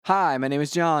Hi, my name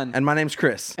is John. And my name's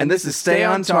Chris. And this is Stay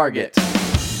on Target.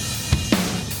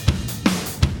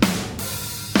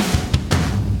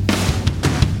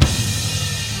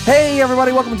 Hey,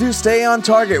 everybody, welcome to Stay on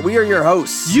Target. We are your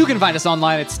hosts. You can find us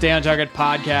online at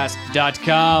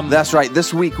stayontargetpodcast.com. That's right.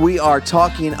 This week we are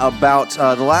talking about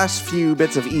the last few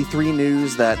bits of E3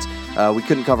 news that we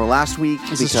couldn't cover last week.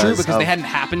 This is true because they hadn't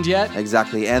happened yet.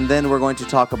 Exactly. And then we're going to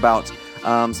talk about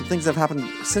some things that have happened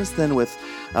since then with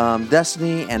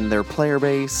Destiny and their player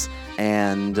base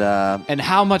and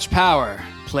how much power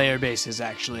player bases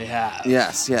actually have.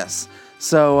 Yes.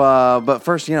 So, but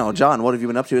first, John, what have you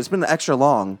been up to? It's been extra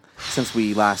long since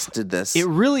we last did this. It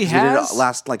really has. We did it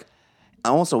last,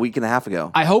 almost a week and a half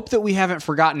ago. I hope that we haven't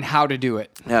forgotten how to do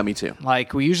it. Yeah, me too.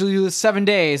 We usually do this 7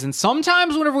 days, and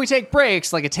sometimes whenever we take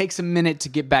breaks, it takes a minute to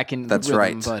get back into the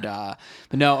rhythm. That's right.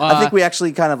 But no. I think we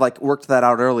actually kind of worked that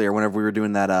out earlier whenever we were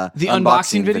doing that the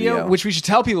unboxing video, which we should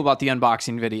tell people about the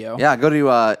unboxing video. Yeah, go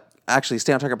to actually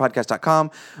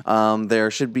stayontargetpodcast.com. There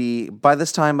should be, by the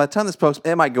time this post,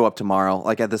 it might go up tomorrow.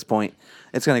 At this point,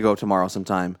 it's going to go up tomorrow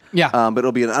sometime. Yeah. But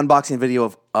it'll be an unboxing video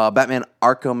of Batman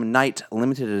Arkham Knight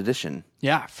Limited Edition.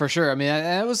 Yeah, for sure. I mean,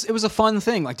 it was a fun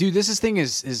thing. Dude, this thing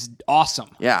is awesome.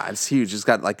 Yeah, it's huge. It's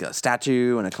got a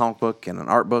statue and a comic book and an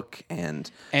art book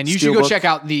and you should go check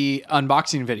out the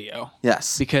unboxing video.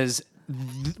 Yes. Because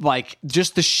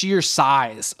just the sheer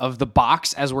size of the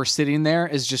box as we're sitting there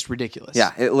is just ridiculous.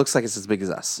 Yeah, it looks like it's as big as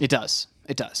us. It does.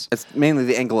 It's mainly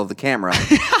the angle of the camera,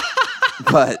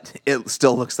 but it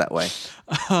still looks that way.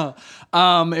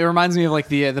 It reminds me of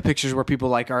the pictures where people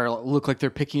look like they're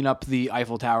picking up the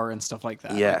Eiffel Tower and stuff like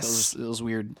that. Yes. Those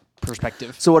weird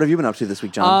perspectives. So what have you been up to this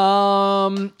week,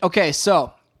 John? Okay,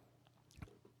 so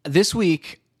this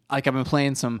week, I've been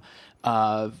playing some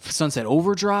Sunset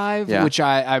Overdrive, which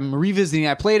I'm revisiting.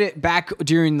 I played it back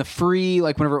during the free,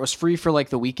 whenever it was free for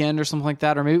the weekend or something like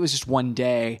that, or maybe it was just one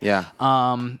day. Yeah.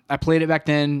 I played it back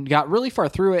then, got really far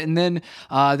through it, and then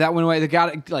that went away. They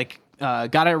got it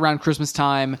got it around Christmas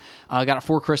time, got it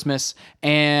for Christmas,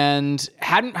 and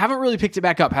haven't really picked it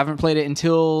back up. Haven't played it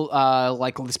until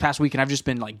this past week, and I've just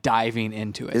been diving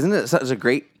into it. Isn't it such a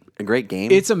great game?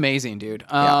 It's amazing, dude.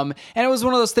 And it was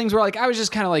one of those things where I was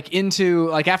just kind of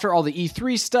into after all the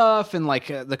E3 stuff and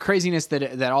the craziness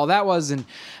that all that was, and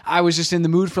I was just in the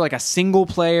mood for a single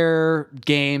player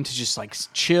game to just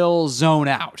chill, zone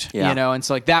out, and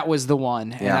so that was the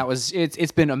one, and that was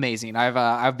it's been amazing.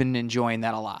 I've been enjoying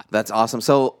that a lot. That's awesome.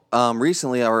 So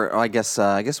recently, or I guess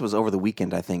it was over the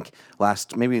weekend, I think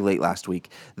maybe late last week,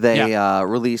 they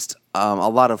released a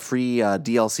lot of free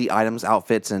DLC items,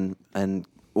 outfits, and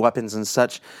weapons and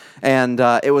such, and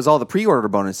it was all the pre-order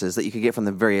bonuses that you could get from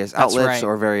the various outlets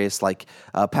or various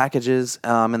packages,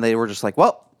 and they were just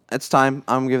well, it's time.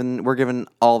 We're giving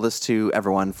all this to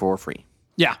everyone for free.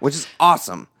 Yeah, which is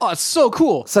awesome. Oh, it's so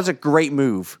cool. Such a great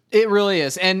move. It really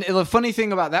is. And the funny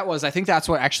thing about that was I think that's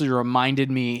what actually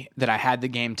reminded me that I had the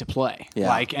game to play.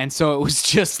 Yeah. And so it was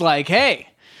just hey,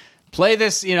 play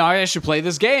this, I should play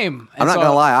this game. And I'm not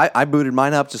gonna lie, I booted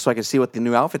mine up just so I could see what the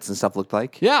new outfits and stuff looked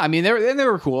like. Yeah, I mean they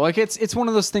were cool. It's one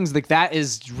of those things that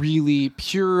is really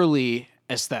purely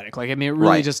aesthetic. It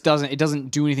really just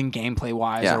doesn't do anything gameplay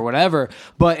wise or whatever.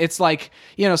 But it's the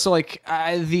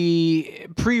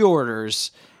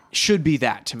pre-orders should be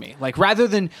that to me. Rather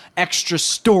than extra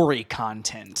story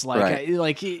content. Oh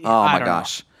my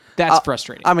gosh. That's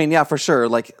frustrating. I mean, yeah, for sure.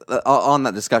 On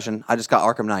that discussion, I just got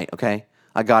Arkham Knight, okay?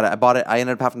 I got it. I bought it. I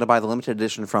ended up having to buy the limited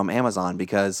edition from Amazon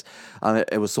because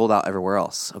it was sold out everywhere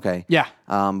else. Okay. Yeah.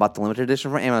 Bought the limited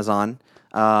edition from Amazon,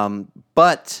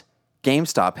 but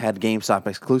GameStop had GameStop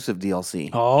exclusive DLC.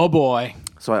 Oh boy.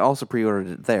 So I also pre-ordered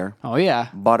it there. Oh yeah.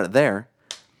 Bought it there.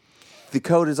 The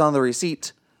code is on the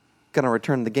receipt. Gonna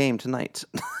return the game tonight.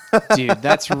 Dude,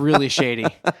 that's really shady.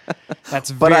 That's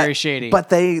very shady.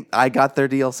 But I got their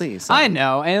DLC. So. I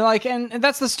know, and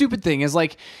that's the stupid thing is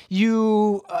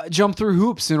you jump through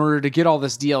hoops in order to get all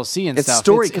this DLC and it's stuff.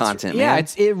 Story content, man.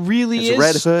 Yeah, it really is.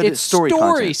 Red Hood. It's story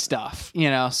content. Stuff.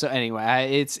 So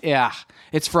anyway,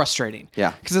 it's frustrating.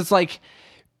 Yeah, because it's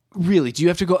really, do you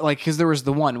have to go because there was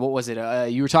the one. What was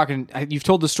it? You were talking. You've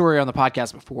told the story on the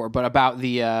podcast before, but about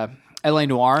the. L.A.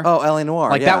 Noire. Oh, L.A.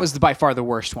 Noire. That was by far the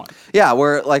worst one. Yeah,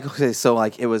 where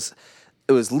it was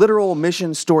literal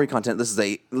mission story content. This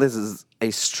is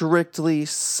a strictly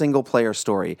single player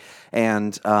story,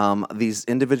 and these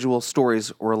individual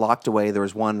stories were locked away. There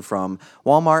was one from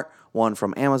Walmart, one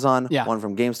from Amazon, one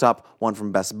from GameStop, one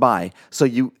from Best Buy. So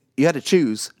you had to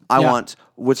choose. I want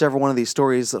whichever one of these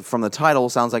stories from the title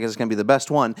sounds like it's going to be the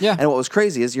best one. Yeah. And what was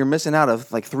crazy is you're missing out of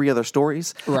 3 other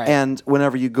stories. Right. And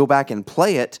whenever you go back and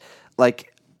play it,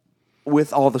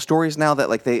 with all the stories now that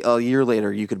like a year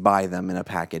later you could buy them in a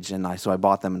package, and so I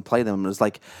bought them and played them, and it was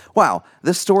like, wow,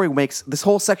 this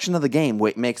whole section of the game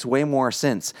makes way more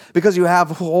sense because you have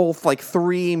whole like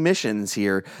 3 missions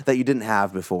here that you didn't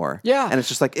have before. Yeah. And it's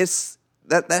just like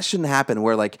that shouldn't happen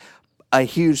where like a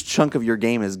huge chunk of your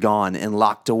game is gone and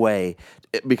locked away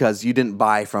because you didn't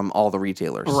buy from all the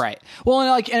retailers. Right. Well,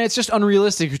 and it's just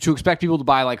unrealistic to expect people to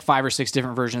buy like 5 or 6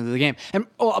 different versions of the game. And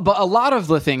but a lot of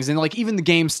the things, and like even the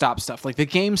GameStop stuff, like the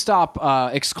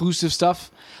GameStop exclusive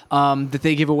stuff that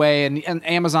they give away, and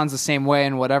Amazon's the same way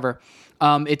and whatever.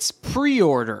 It's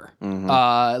pre-order.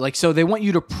 Like, so they want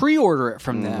you to pre-order it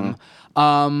from them.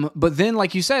 But then,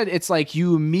 like you said, it's like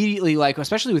you immediately, like,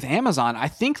 especially with Amazon, I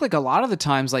think like a lot of the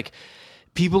times, like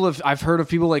I've heard of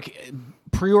people like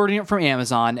pre-ordering it from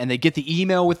Amazon and they get the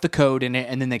email with the code in it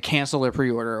and then they cancel their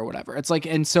pre-order or whatever. It's like,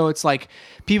 and so it's like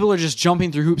people are just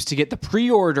jumping through hoops to get the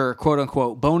pre-order quote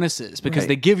unquote bonuses because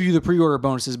they give you the pre-order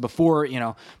bonuses before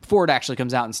it actually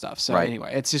comes out and stuff. So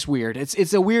anyway, it's just weird.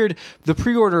 The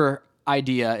pre-order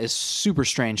idea is super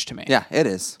strange to me. Yeah, it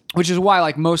is. Which is why,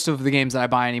 like, most of the games that I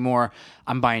buy anymore,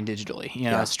 I'm buying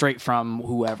digitally, straight from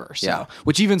whoever. So,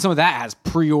 which even some of that has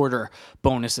pre-order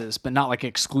bonuses, but not like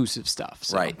exclusive stuff.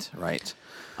 So. Right.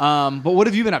 But what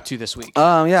have you been up to this week?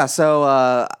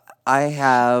 So I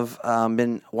have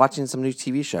been watching some new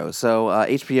TV shows. So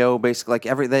HBO basically, like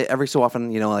every so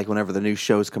often, like whenever the new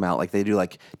shows come out, like they do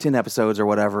like 10 episodes or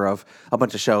whatever of a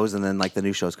bunch of shows, and then like the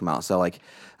new shows come out. So like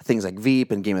things like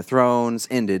Veep and Game of Thrones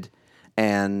ended,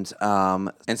 and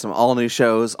some all new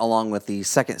shows along with the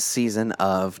second season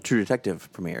of True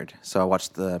Detective premiered. So I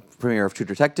watched the premiere of True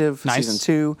Detective season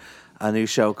 2. A new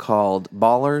show called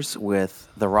Ballers with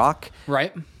The Rock.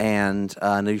 Right. And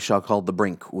a new show called The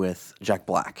Brink with Jack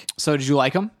Black. So did you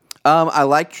like them? I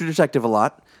like True Detective a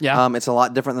lot. Yeah. It's a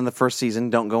lot different than the first season.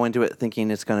 Don't go into it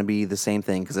thinking it's going to be the same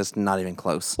thing because it's not even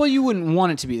close. Well, you wouldn't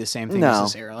want it to be the same thing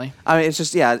necessarily. I mean, it's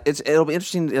just, it'll be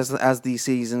interesting as the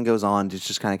season goes on to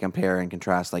just kind of compare and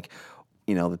contrast, like,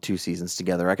 the 2 seasons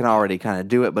together. I can already kind of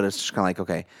do it, but it's just kind of like,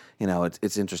 okay,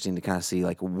 it's interesting to kind of see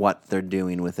like what they're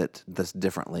doing with it that's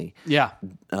differently. Yeah.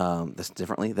 That's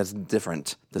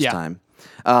different this time.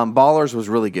 Ballers was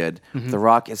really good. The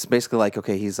Rock, it's basically like,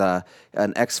 okay, he's an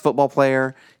ex-football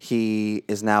player. He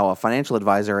is now a financial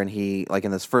advisor, and he, like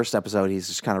in this first episode, he's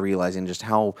just kind of realizing just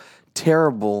how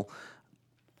terrible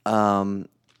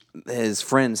his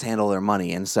friends handle their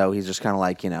money. And so he's just kind of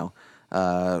like,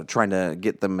 trying to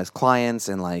get them as clients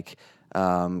and like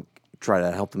try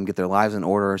to help them get their lives in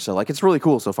order. So like it's really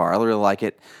cool so far. I really like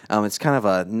it. It's kind of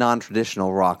a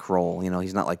non-traditional Rock role.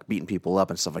 He's not like beating people up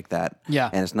and stuff like that. Yeah.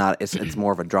 And it's not. It's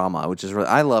more of a drama, which is really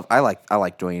I like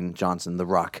Dwayne Johnson, The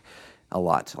Rock, a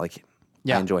lot. Like.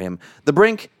 Yeah. I enjoy him. The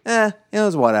Brink, it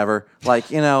was whatever.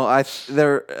 Like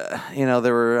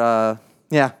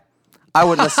I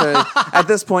wouldn't necessarily at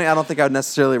this point. I don't think I would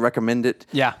necessarily recommend it.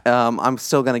 Yeah. I'm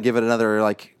still going to give it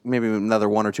maybe another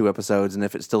 1 or 2 episodes, and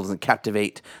if it still doesn't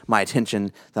captivate my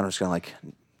attention, then I'm just going to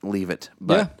leave it.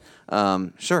 But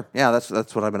sure, that's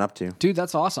what I've been up to. Dude,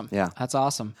 that's awesome. Yeah, that's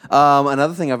awesome.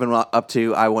 Another thing I've been up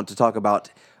to, I want to talk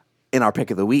about in our pick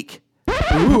of the week.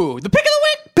 Ooh, the pick of the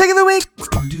week. Pick of the week.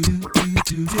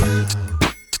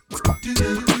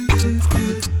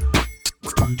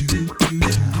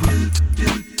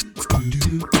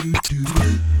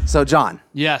 So, John.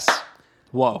 Yes.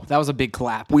 Whoa, that was a big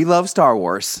clap. We love Star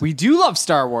Wars. We do love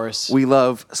Star Wars. We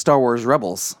love Star Wars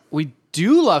Rebels. We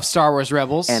do love Star Wars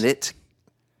Rebels. And it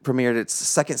premiered its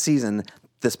second season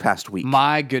this past week.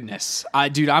 My goodness.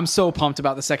 Dude, I'm so pumped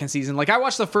about the second season. Like, I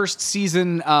watched the first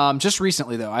season just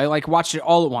recently, though. I, watched it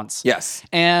all at once. Yes.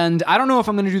 And I don't know if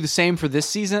I'm going to do the same for this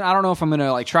season. I don't know if I'm going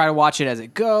to, try to watch it as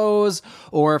it goes,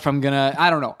 or if I'm going to...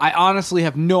 I don't know. I honestly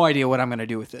have no idea what I'm going to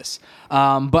do with this.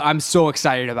 But I'm so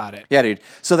excited about it. Yeah, dude.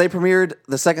 So they premiered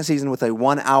the second season with a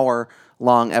 1-hour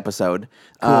long episode.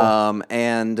 Cool.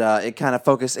 And it kind of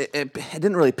focused. It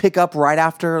didn't really pick up right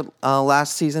after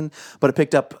last season, but it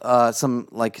picked up some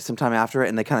time after it,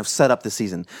 and they kind of set up the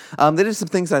season. They did some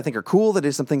things that I think are cool. They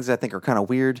did some things that I think are kind of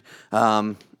weird.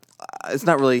 It's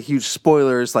not really huge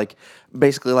spoilers.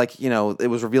 Basically, it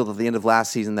was revealed at the end of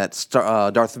last season that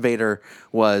Darth Vader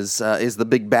is the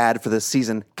big bad for this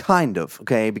season, kind of,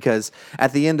 okay? Because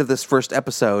at the end of this first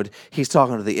episode, he's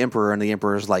talking to the Emperor, and the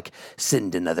Emperor's like,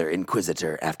 send another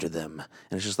Inquisitor after them.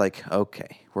 And it's just like,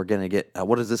 okay, we're going to get,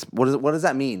 what is this? What does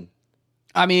that mean?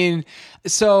 I mean,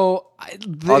 so...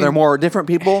 Are there more different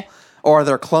people, or are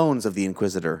there clones of the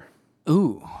Inquisitor?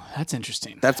 Ooh, that's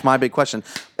interesting. That's my big question.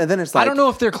 And then it's like... I don't know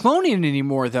if they're cloning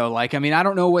anymore, though. I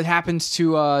don't know what happens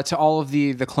to all of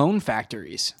the clone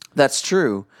factories. That's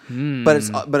true. But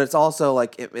it's also,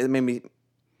 it made me...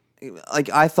 like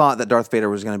I thought that Darth Vader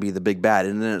was going to be the big bad,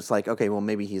 and then it's like, okay, well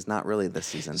maybe he's not really this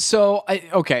season. So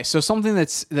so something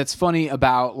that's funny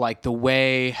about like the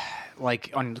way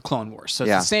like on the Clone Wars. So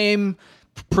it's the same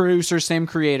producers, same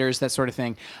creators, that sort of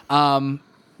thing.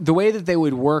 The way that they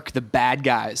would work the bad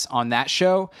guys on that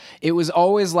show, it was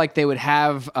always like they would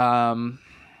have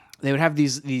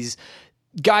these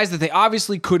guys that they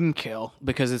obviously couldn't kill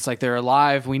because it's like they're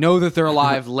alive. We know that they're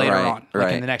alive later on,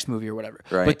 like in the next movie or whatever.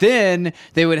 Right. But then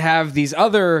they would have these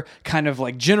other kind of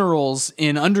like generals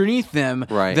in underneath them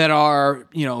that are,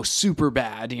 super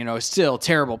bad, still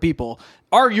terrible people.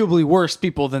 Arguably worse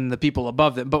people than the people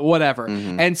above them, but whatever.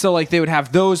 And so like they would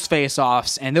have those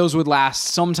face-offs, and those would last.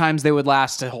 Sometimes they would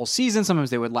last a whole season. Sometimes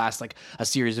they would last like a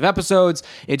series of episodes.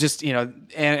 It just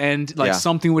and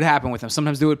something would happen with them.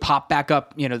 Sometimes they would pop back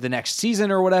up, the next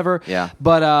season or whatever. Yeah.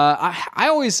 But I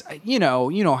always, you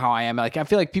know how I am. Like I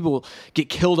feel like people get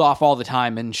killed off all the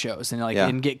time in shows, and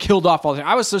and get killed off all the time.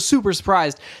 I was so super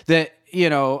surprised that.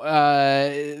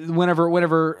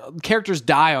 Whenever characters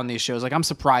die on these shows, like I'm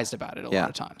surprised about it a lot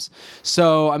of times.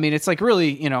 So, I mean, it's like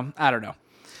really, I don't know,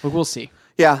 but we'll see.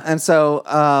 Yeah. And so,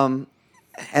 and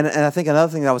I think another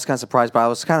thing that I was kind of surprised by, I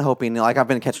was kind of hoping, like I've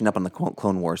been catching up on the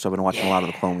Clone Wars, so I've been watching a lot of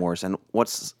the Clone Wars. And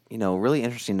what's, really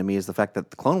interesting to me is the fact that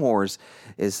the Clone Wars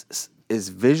is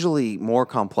visually more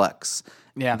complex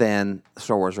than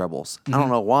Star Wars Rebels. I don't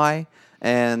know why.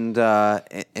 And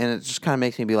it just kind of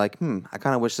makes me be like, I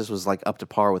kind of wish this was like up to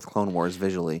par with Clone Wars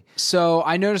visually. So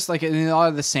I noticed like a lot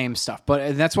of the same stuff,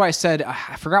 but that's why I said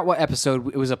I forgot what episode.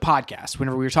 It was a podcast.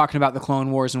 Whenever we were talking about the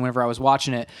Clone Wars, and whenever I was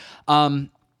watching it,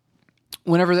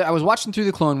 whenever I was watching through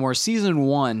the Clone Wars, season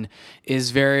 1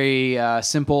 is very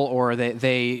simple, or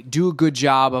they do a good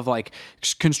job of like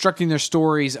constructing their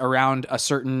stories around a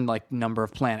certain like number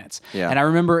of planets. Yeah. And I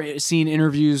remember seeing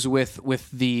interviews with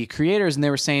the creators, and they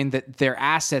were saying that their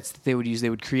assets that they would use, they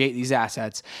would create these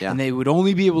assets, and they would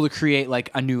only be able to create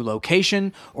like a new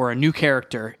location or a new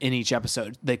character in each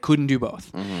episode. They couldn't do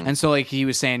both. And so like he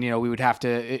was saying, we would have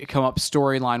to come up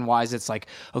storyline wise. It's like,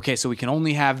 okay, so we can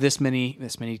only have this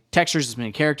many textures, as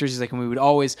many characters. He's like, and we would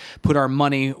always put our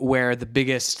money where the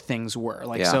biggest things were.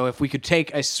 Like, so if we could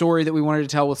take a story that we wanted to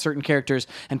tell with certain characters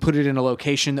and put it in a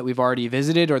location that we've already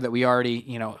visited or that we already,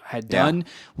 had done,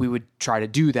 we would try to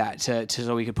do that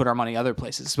so we could put our money other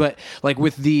places. But like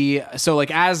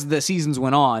as the seasons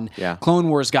went on, Clone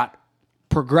Wars got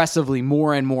progressively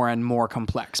more and more and more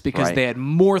complex because they had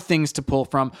more things to pull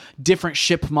from, different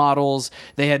ship models.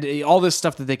 They had all this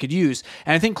stuff that they could use.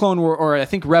 And I think I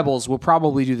think Rebels will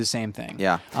probably do the same thing.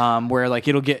 Yeah. Where like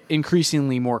it'll get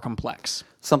increasingly more complex.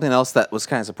 Something else that was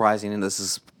kind of surprising, and this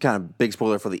is kind of big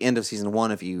spoiler for the end of season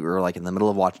 1 if you were like in the middle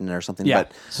of watching it or something. Yeah.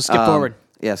 But, so skip forward.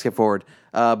 Yeah, skip forward.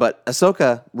 But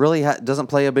Ahsoka really doesn't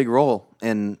play a big role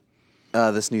in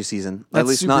this new season. At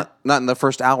least not in the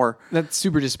first hour. That's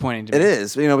super disappointing to me. It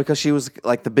is, because she was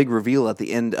like the big reveal at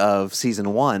the end of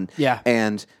season 1. Yeah.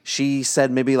 And she said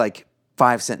maybe like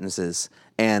 5 sentences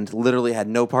and literally had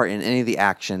no part in any of the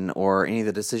action or any of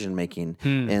the decision making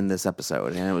in this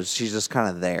episode. And she's just kind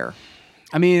of there.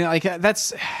 I mean, like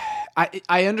that's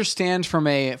I understand from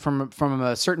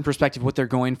a certain perspective what they're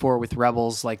going for with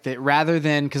Rebels, like that rather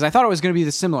than, because I thought it was going to be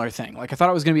the similar thing. Like I thought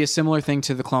it was going to be a similar thing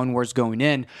to the Clone Wars going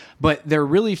in, but they're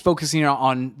really focusing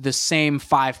on the same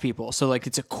 5 people. So like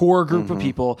it's a core group of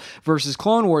people versus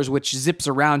Clone Wars, which zips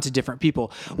around to different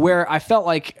people. Where I felt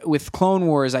like with Clone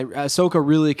Wars, Ahsoka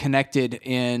really connected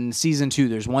in season 2.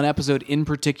 There's one episode in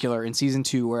particular in season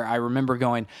 2 where I remember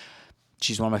going,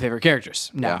 she's one of my favorite characters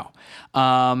now.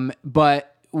 But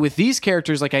with these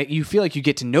characters, like you feel like you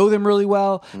get to know them really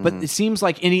well, but it seems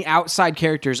like any outside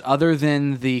characters other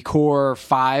than the core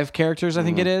 5 characters, I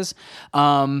think it is,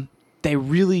 they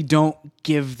really don't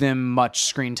give them much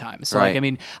screen time. So like, I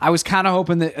mean, I was kind of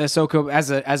hoping that Ahsoka,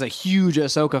 as a huge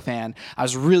Ahsoka fan, I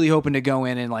was really hoping to go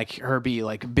in and like her be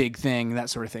like a big thing, that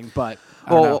sort of thing. But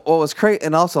what was great,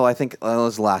 and also I think that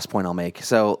was the last point I'll make.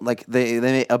 So like they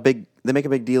make a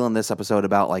big deal in this episode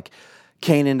about like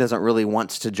Kanan doesn't really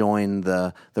want to join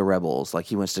the rebels. Like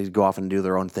he wants to go off and do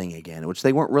their own thing again, which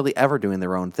they weren't really ever doing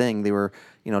their own thing. They were,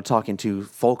 talking to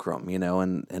Fulcrum,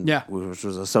 and which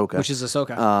was Ahsoka. Which is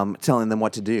Ahsoka. Telling them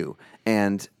what to do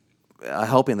and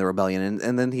helping the rebellion.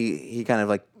 And then he kind of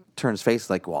like turns face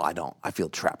like, well, I feel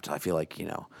trapped. I feel like,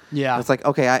 Yeah. It's like,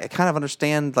 okay, I kind of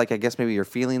understand, like, I guess maybe your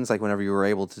feelings, like whenever you were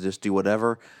able to just do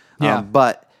whatever. Yeah.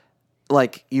 But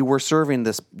like you were serving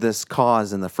this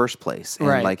cause in the first place.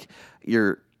 And like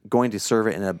going to serve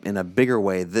it in a bigger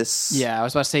way. Yeah, I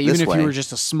was about to say, even if way. you were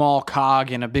just a small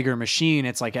cog in a bigger machine,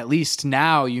 it's like at least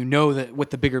now you know that what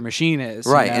the bigger machine is.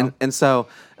 Right, You know? and so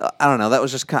I don't know. That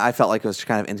was just kind of, I felt like it was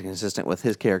kind of inconsistent with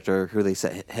his character, who they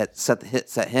set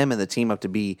him and the team up to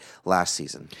be last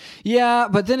season. Yeah,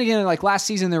 but then again, like last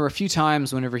season, there were a few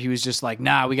times whenever he was just like,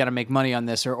 "Nah, we got to make money on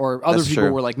this," or other That's people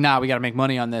true. were like, "Nah, we got to make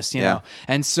money on this," you Yeah. know.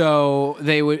 And so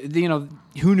they would,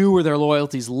 who knew where their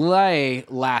loyalties lay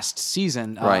last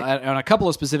season? Right. On a couple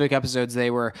of specific episodes, they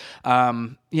were,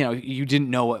 you didn't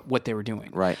know what they were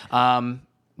doing. Right.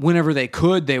 Whenever they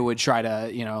could, they would try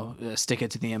to, stick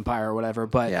it to the Empire or whatever.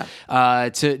 But Yeah.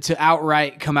 to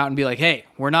outright come out and be like, "Hey,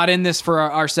 we're not in this for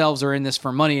ourselves or in this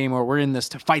for money anymore. We're in this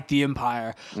to fight the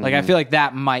Empire." Like, I feel like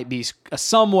that might be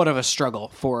somewhat of a struggle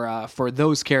for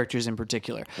those characters in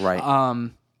particular.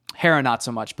 Right. Hera not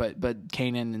so much, but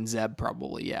Kanan and Zeb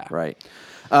probably, yeah. Right.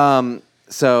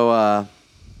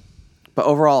 But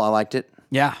overall, I liked it.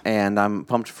 Yeah. And I'm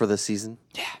pumped for this season.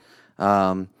 Yeah.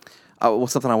 Well,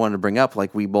 something I wanted to bring up,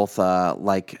 like we both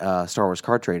like Star Wars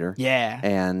Card Trader. Yeah.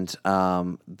 And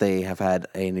they have had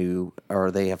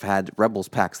they have had Rebels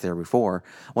packs there before.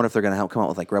 I wonder if they're going to come out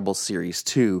with like Rebels Series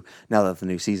 2 now that the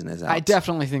new season is out. I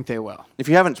definitely think they will. If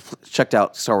you haven't checked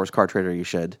out Star Wars Card Trader, you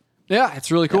should. Yeah,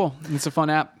 it's really cool. It's a fun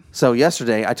app. So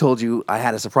yesterday, I told you I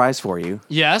had a surprise for you.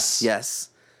 Yes? Yes.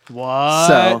 What?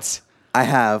 So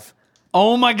I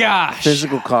Oh my gosh.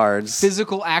 physical cards.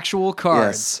 Physical actual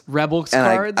cards. Yes. Rebels And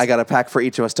cards. I got a pack for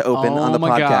each of us to open on the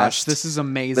my podcast. gosh, this is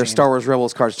amazing. They're Star Wars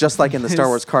Rebels cards, just like in the Star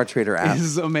Wars Card Trader app. This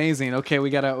is amazing. Okay, we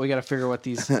gotta figure what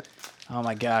these. Oh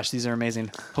my gosh, these are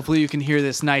amazing. Hopefully you can hear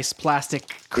this nice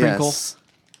plastic crinkle. Yes.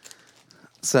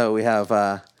 So we have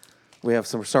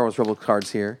some Star Wars Rebel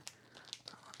cards here.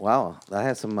 Wow, I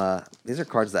have some. These are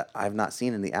cards that I've not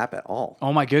seen in the app at all.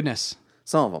 Oh my goodness,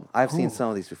 Some of them I've seen some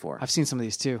of these before. I've seen some of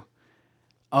these too.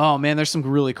 Oh man, there's some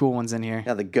really cool ones in here.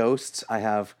 Yeah, the Ghosts. I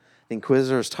have the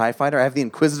Inquisitor's TIE Fighter. I have the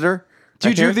Inquisitor.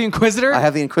 Dude, you have the Inquisitor? I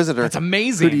have the Inquisitor. That's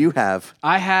amazing. Who do you have?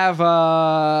 I have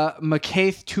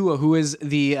Makaith Tua, who is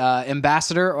the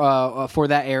ambassador for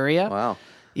that area. Wow.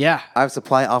 Yeah. I have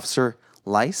Supply Officer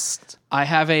Leist. I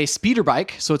have a speeder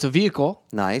bike, so it's a vehicle.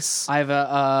 Nice. I have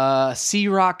a Sea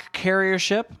Rock carrier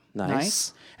ship.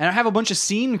 Nice. And I have a bunch of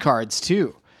scene cards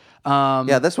too.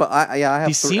 Yeah, that's what I have.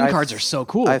 These scene cards are so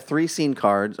cool. I have 4 scene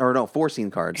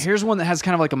cards. Here's one that has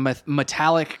kind of like a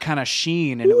metallic kind of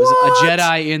sheen, and it was a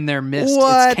Jedi in their midst.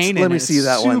 What? It's Kanan. Let me see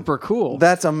that one. Super cool.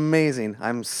 That's amazing.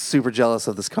 I'm super jealous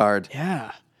of this card.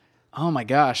 Yeah. Oh my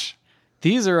gosh.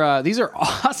 These are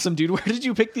awesome, dude. Where did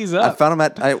you pick these up? I found them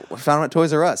at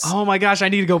Toys R Us. Oh my gosh, I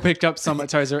need to go pick up some at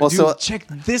Toys R Us. Well, Dude, so- check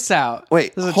this out.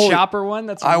 Wait, this is a holy- chopper one.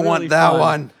 That's I really want that fun.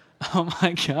 one. Oh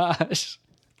my gosh.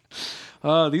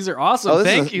 Oh, these are awesome. Oh,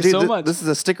 Thank you so much. This is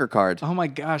a sticker card. Oh my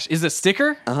gosh, is it a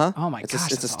sticker? Uh-huh. Oh my It's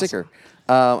gosh, a that's sticker.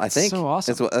 awesome. I think so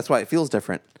awesome. that's why it feels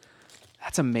different.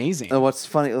 That's amazing. What's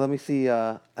funny? Let me see.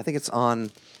 I think it's on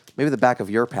maybe the back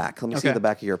of your pack. Let me see Okay. the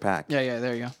back of your pack. Yeah,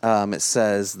 there you go. It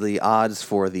says the odds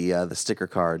for the sticker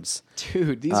cards.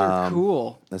 Dude, these are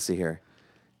cool. Let's see here.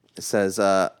 It says,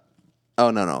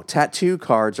 no. Tattoo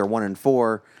cards are 1 in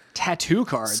 4. Tattoo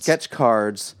cards. Sketch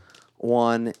cards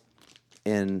 1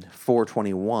 in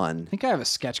 421. I think I have a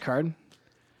sketch card.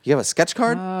 You have a sketch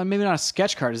card? Maybe not a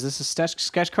sketch card. Is this a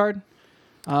sketch card?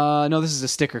 No, this is a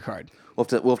sticker card. We'll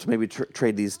have to maybe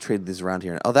trade these around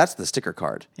here. Oh, that's the sticker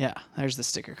card. Yeah, there's the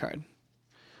sticker card.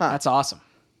 Huh. That's awesome.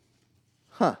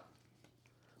 Huh.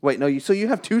 Wait, no. So you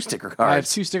have 2 sticker cards. I have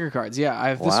 2 sticker cards. Yeah, I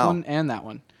have this Wow. one and that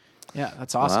one. Yeah,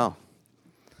 that's awesome. Wow,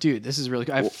 Dude, this is really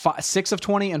cool. I have 6 of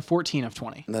 20 and 14 of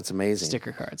 20 that's amazing.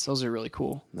 sticker cards. Those are really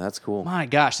cool. That's cool. My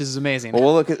gosh, this is amazing.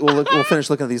 Well, we'll finish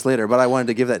looking at these later. But I wanted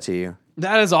to give that to you.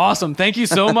 That is awesome. Thank you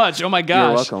so much. Oh my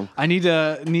gosh. welcome. I need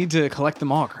to collect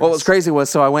them all. Chris. What was crazy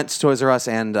was, so I went to Toys R Us,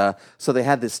 and so they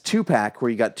had this 2-pack where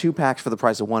you got 2 packs for the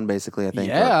price of 1, basically, I think.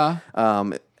 Yeah.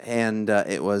 And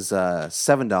it was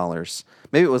 $7.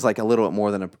 Maybe it was like a little bit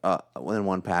more than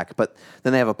 1 pack. But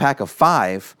then they have a pack of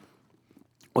 5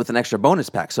 with an extra bonus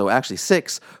pack. So actually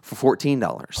 6 for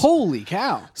 $14. Holy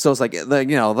cow. So it's like,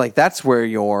 that's where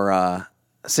your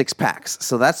 6 packs.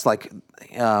 So that's like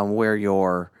where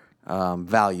your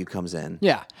value comes in.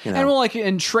 Yeah. You know? And well, like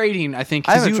in trading, I think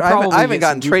I 'cause you would probably haven't get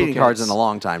some gotten trading cards duplicates. in a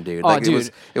long time, dude. Oh, Like,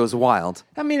 dude. It was wild.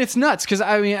 I mean, it's nuts because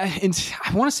I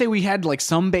want to say we had like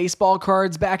some baseball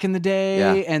cards back in the day,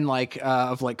 Yeah. and like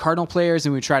of like Cardinal players,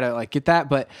 and we try to like get that.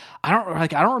 But I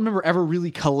don't remember ever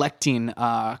really collecting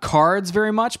cards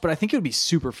very much. But I think it would be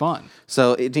super fun.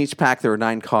 So in each pack there were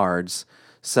 9 cards.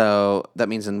 So that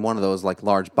means in one of those like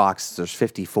large boxes there's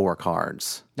 54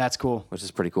 cards, That's cool. which is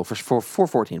pretty cool for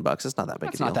 $14. It's not that big.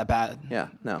 It's a deal. not that bad. Yeah,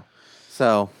 no.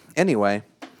 So anyway,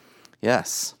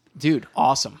 yes. Dude,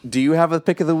 awesome. Do you have a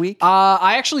pick of the week?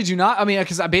 I actually do not. I mean,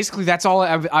 because basically that's all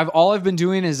I've been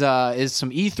doing is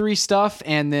some E3 stuff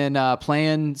and then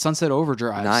playing Sunset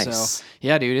Overdrive. Nice. So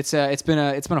yeah, dude, it's been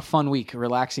a fun week, a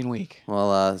relaxing week.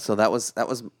 Well, so that was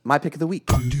my pick of the week.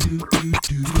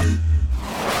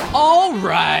 All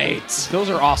right, those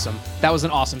are awesome. That was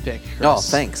an awesome pick, Chris. Oh,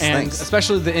 thanks. And thanks.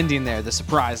 especially the ending there, the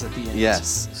surprise at the end.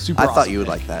 Yes, super. I awesome thought you would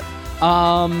pick. like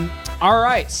that. All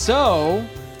right, so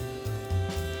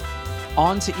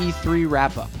on to E3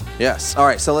 wrap up. Yes. All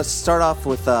right. So let's start off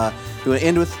with. Do you want to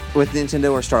end with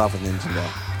Nintendo or start off with Nintendo?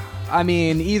 I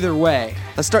mean, either way.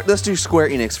 Let's do Square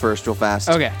Enix first, real fast.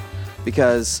 Okay.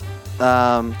 Because,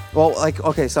 so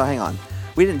hang on.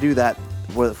 We didn't do that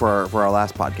for our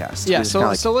last podcast. Yeah, We just so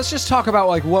kinda so let's just talk about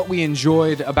like what we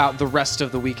enjoyed about the rest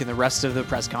of the week and the rest of the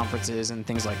press conferences and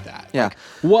things like that. Yeah. Like,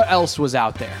 what else was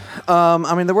out there?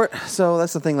 I mean, so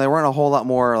that's the thing. There weren't a whole lot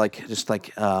more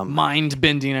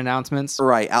Mind-bending announcements.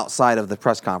 right outside of the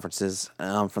press conferences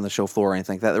from the show floor or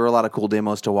anything like that. There were a lot of cool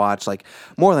demos to watch. Like,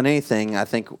 more than anything, I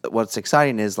think what's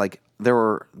exciting is like there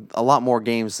were a lot more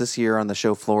games this year on the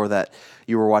show floor that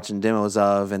you were watching demos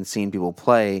of and seeing people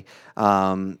play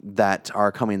that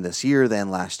are coming this year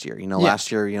than last year.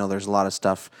 Last year, there's a lot of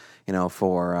stuff,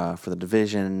 for the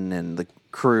Division and the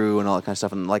Crew and all that kind of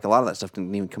stuff, and like a lot of that stuff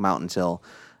didn't even come out until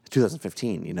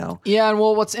 2015, Yeah, and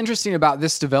well, what's interesting about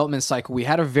this development cycle, we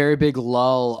had a very big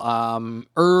lull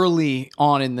early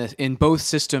on in both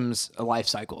systems' life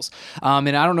cycles, and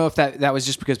I don't know if that was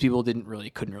just because people couldn't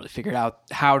really figure out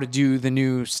how to do the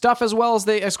new stuff as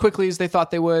quickly as they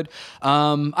thought they would.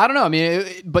 I don't know. I mean,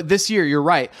 but this year, you're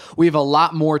right. We have a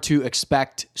lot more to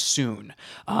expect soon.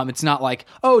 It's not like,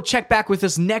 oh, check back with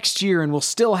us next year and we'll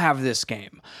still have this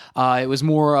game. It was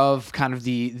more of kind of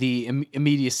the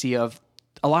immediacy of,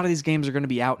 a lot of these games are going to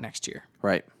be out next year.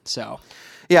 Right. So,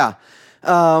 yeah.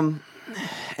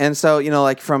 And so,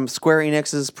 like from Square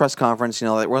Enix's press conference,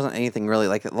 there wasn't anything really,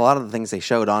 like a lot of the things they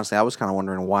showed, honestly, I was kind of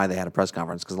wondering why they had a press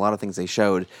conference, because a lot of things they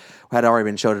showed had already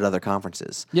been showed at other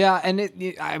conferences. Yeah, and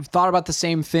I've thought about the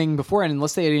same thing before, and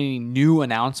unless they had any new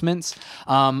announcements,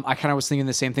 I kind of was thinking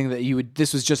the same thing, that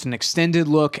this was just an extended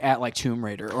look at like Tomb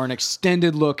Raider, or an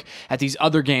extended look at these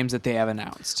other games that they have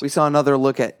announced. We saw another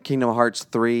look at Kingdom Hearts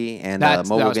 3 and a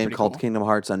mobile game called cool. Kingdom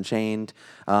Hearts Unchained.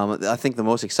 I think the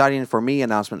most exciting for me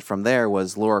announcement from there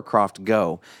was Lara Croft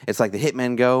Go. It's like the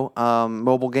Hitman Go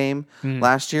mobile game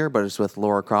last year, but it's with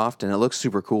Lara Croft, and it looks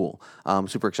super cool.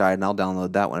 Super excited, and I'll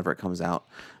download that whenever it comes out.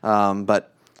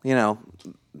 But,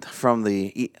 from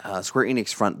the Square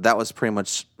Enix front, that was pretty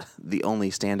much the only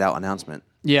standout announcement.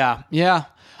 Yeah.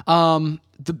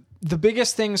 The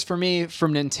biggest things for me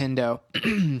from Nintendo,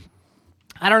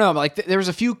 I don't know, like there was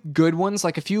a few good ones,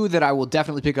 like a few that I will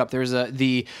definitely pick up. There's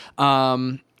the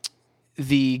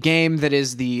game that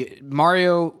is the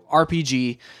Mario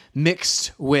RPG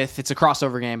mixed with, it's a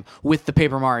crossover game with the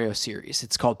Paper Mario series.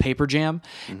 It's called Paper Jam,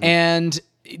 and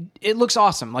it looks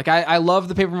awesome. Like I love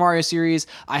the Paper Mario series.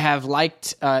 I have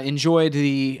enjoyed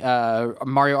the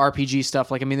Mario RPG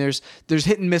stuff. Like, I mean, there's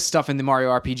hit and miss stuff in the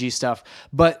Mario RPG stuff,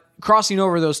 but crossing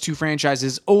over those two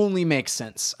franchises only makes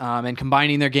sense. And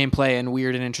combining their gameplay in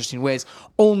weird and interesting ways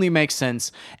only makes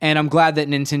sense. And I'm glad that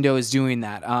Nintendo is doing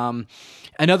that.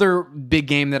 Another big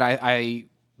game that I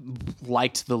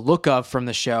liked the look of from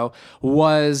the show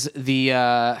was the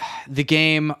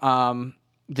game,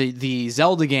 the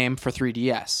Zelda game for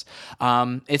 3DS.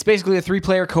 It's basically a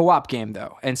 3-player co-op game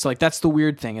though. And so like, that's the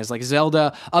weird thing is like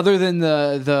Zelda, other than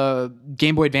the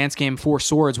Game Boy Advance game Four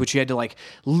Swords, which you had to like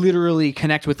literally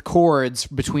connect with cords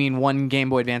between one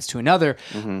Game Boy Advance to another,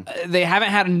 they haven't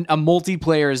had a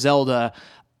multiplayer Zelda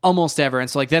almost ever. And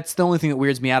so like, that's the only thing that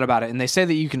weirds me out about it. And they say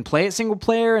that you can play it single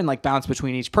player and like bounce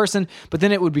between each person, but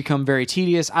then it would become very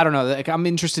tedious. I don't know. Like, I'm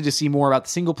interested to see more about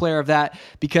the single player of that,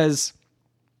 because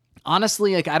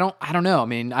honestly, like I don't know. I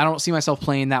mean, I don't see myself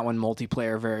playing that one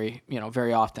multiplayer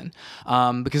very often.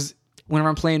 Because whenever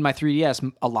I'm playing my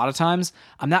 3DS, a lot of times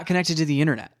I'm not connected to the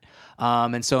internet.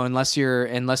 And so unless you're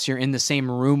in the same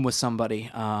room with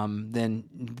somebody, then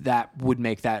that would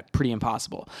make that pretty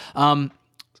impossible.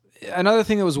 Another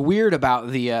thing that was weird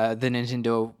about the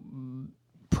Nintendo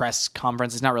press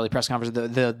conference, it's not really press conference,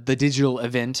 the digital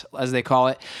event as they call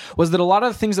it, was that a lot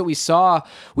of the things that we saw,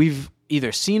 we've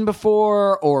either seen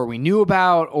before or we knew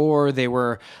about, or they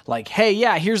were like, hey,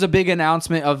 yeah, here's a big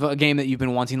announcement of a game that you've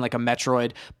been wanting, like a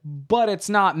Metroid, but it's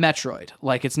not Metroid.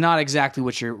 Like, it's not exactly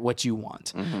what you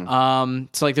want.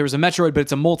 So like there was a Metroid, but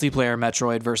it's a multiplayer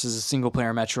Metroid versus a single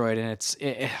player Metroid.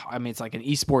 And it's like an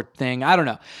esport thing. I don't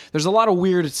know. There's a lot of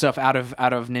weird stuff out of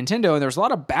Nintendo, and there's a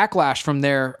lot of backlash from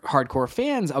their hardcore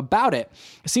fans about it.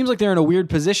 It seems like they're in a weird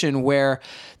position where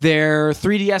their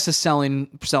 3DS is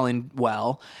selling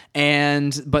well,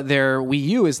 but their Wii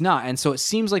U is not. And so it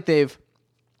seems like they've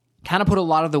kind of put a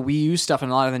lot of the Wii U stuff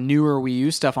and a lot of the newer Wii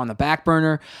U stuff on the back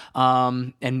burner,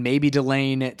 and maybe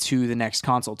delaying it to the next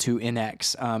console, to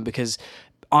NX, because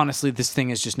honestly, this thing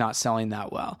is just not selling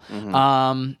that well.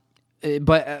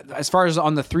 But as far as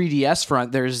on the 3DS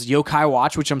front, there's Yokai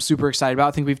Watch, which I'm super excited about.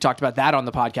 I think we've talked about that on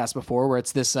the podcast before, where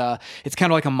it's this, it's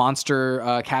kind of like a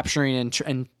monster capturing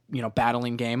and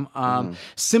battling game,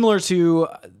 similar to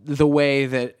the way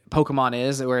that Pokemon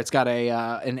is, where it's got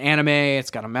an anime,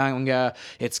 it's got a manga,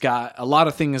 it's got a lot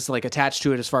of things like attached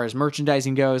to it as far as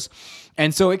merchandising goes,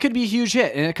 and so it could be a huge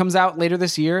hit. And it comes out later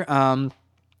this year.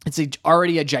 It's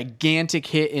already a gigantic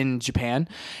hit in Japan,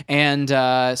 and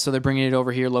so they're bringing it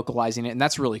over here, localizing it, and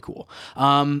that's really cool.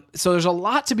 So there's a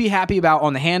lot to be happy about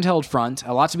on the handheld front,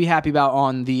 a lot to be happy about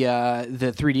on the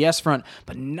 3DS front,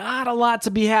 but not a lot to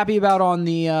be happy about on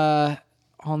the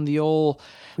old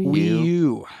Wii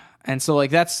U. And so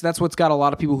like that's what's got a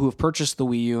lot of people who have purchased the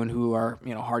Wii U and who are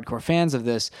hardcore fans of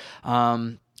this.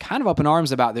 Kind of up in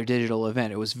arms about their digital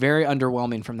event. It was very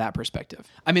underwhelming from that perspective.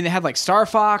 I mean, they had like Star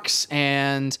Fox,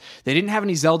 and they didn't have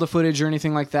any Zelda footage or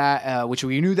anything like that, which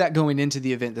we knew that going into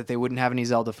the event that they wouldn't have any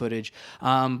Zelda footage.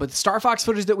 But the Star Fox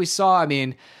footage that we saw, I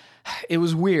mean, it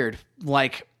was weird.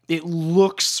 Like, it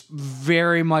looks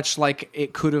very much like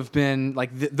it could have been, like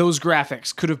those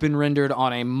graphics could have been rendered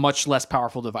on a much less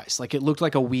powerful device. Like it looked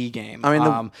like a Wii game. I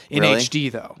mean, in really?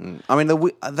 HD though. I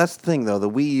mean, that's the thing though. The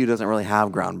Wii U doesn't really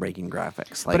have groundbreaking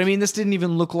graphics. But I mean, this didn't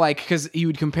even look like, because you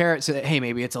would compare it to, hey,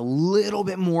 maybe it's a little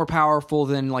bit more powerful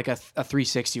than like a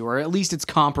 360, or at least it's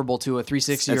comparable to a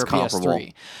 360 or a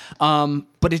PS3.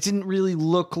 But it didn't really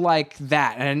look like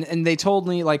that. And they told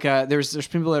me, like, there's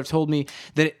people that have told me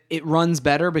that it runs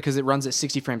better because it runs at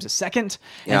 60 frames a second.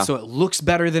 And so it looks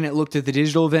better than it looked at the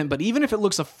digital event. But even if it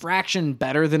looks a fraction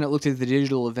better than it looked at the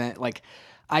digital event, like,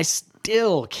 I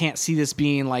still can't see this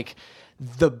being like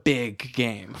the big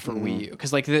game for Wii U,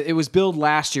 because like it was billed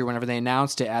last year whenever they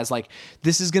announced it as like,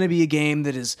 this is going to be a game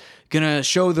that is going to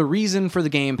show the reason for the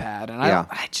gamepad, and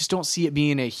I just don't see it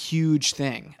being a huge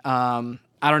thing.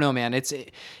 I don't know, man. It's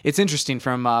interesting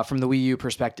from the Wii U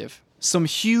perspective. Some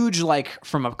huge, like,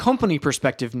 from a company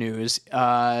perspective news,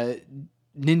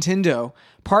 Nintendo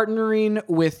partnering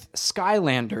with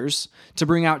Skylanders to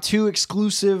bring out 2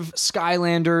 exclusive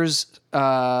Skylanders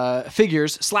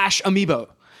figures / amiibo.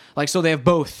 Like, so they have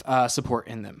both support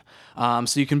in them.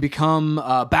 So you can become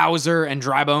Bowser and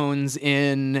Dry Bones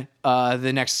in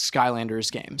the next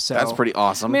Skylanders game. So that's pretty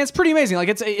awesome. I mean, it's pretty amazing. Like,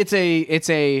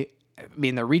 I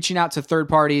mean, they're reaching out to third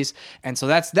parties, and so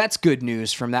that's good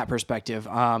news from that perspective.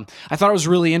 I thought it was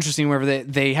really interesting where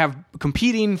they have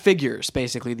competing figures,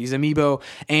 basically, these amiibo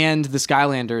and the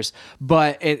Skylanders,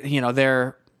 but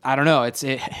they're, I don't know,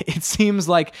 it seems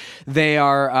like they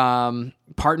are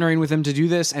partnering with them to do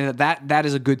this, and that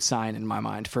is a good sign in my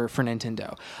mind for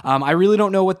Nintendo. I really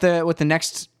don't know what the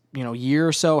next year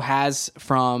or so has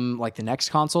from like the next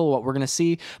console, what we're going to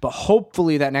see, but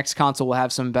hopefully that next console will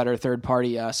have some better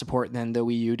third-party support than the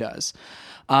Wii U does.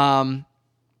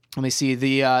 Let me see,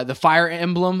 the Fire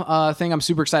Emblem thing. I'm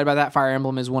super excited about that. Fire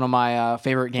Emblem is one of my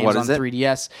favorite games on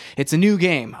 3DS. It's a new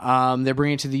game. They're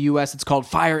bringing it to the US. It's called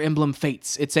Fire Emblem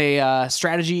Fates. It's a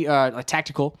strategy, a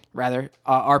tactical rather,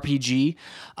 RPG.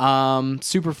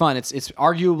 Super fun. It's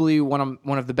arguably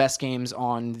one of the best games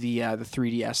on the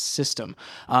 3DS system.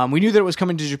 We knew that it was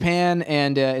coming to Japan,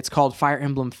 and it's called Fire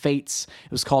Emblem Fates.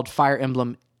 It was called Fire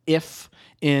Emblem If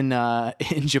in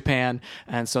Japan,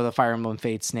 and so the Fire Emblem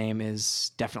Fates name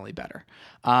is definitely better.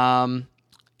 And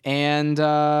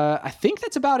I think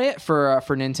that's about it for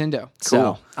Nintendo. Cool.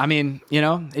 So, I mean,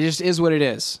 it just is what it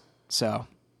is. So,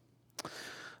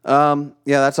 yeah,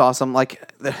 that's awesome.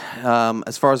 Like,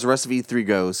 as far as the rest of E3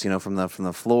 goes, from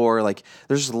the floor, like,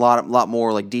 there's just a lot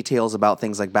more like details about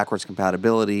things like backwards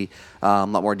compatibility, a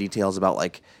lot more details about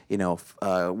like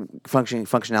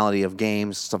functionality of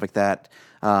games, stuff like that.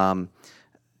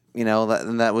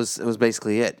 That was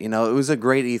basically it. It was a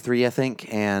great E3, I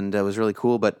think, and it was really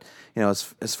cool. But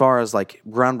as far as like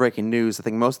groundbreaking news, I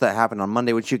think most of that happened on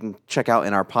Monday, which you can check out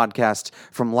in our podcast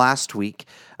from last week,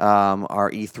 our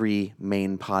E3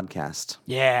 main podcast.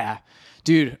 Yeah.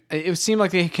 Dude, it seemed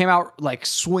like they came out like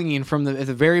swinging from at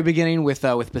the very beginning with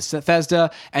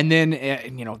Bethesda, and then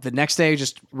the next day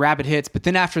just rapid hits. But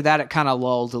then after that, it kind of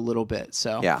lulled a little bit.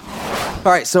 So yeah.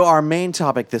 All right. So our main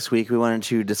topic this week, we wanted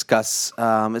to discuss.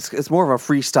 It's more of a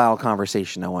freestyle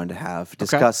conversation I wanted to have.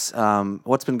 Discuss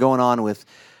what's been going on with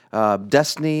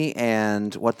Destiny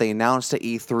and what they announced at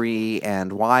E3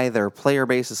 and why their player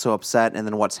base is so upset, and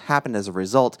then what's happened as a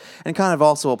result, and kind of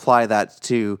also apply that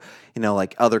to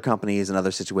like other companies and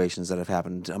other situations that have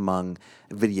happened among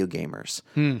video gamers.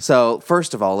 So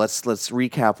first of all, let's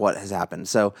recap what has happened.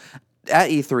 So at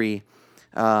E3,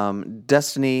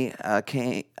 Destiny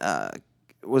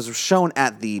was shown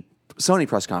at the Sony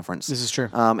press conference. This is true.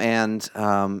 And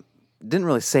didn't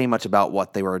really say much about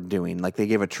what they were doing. Like they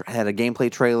gave had a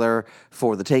gameplay trailer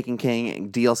for the Taken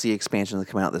King DLC expansion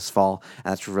that's coming out this fall,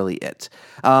 and that's really it.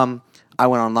 I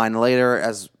went online later,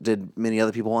 as did many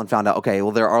other people, and found out, okay,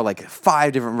 well, there are like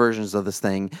 5 different versions of this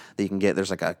thing that you can get. There's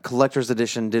like a collector's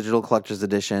edition, digital collector's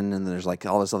edition, and there's like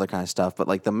all this other kind of stuff. But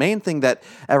like the main thing that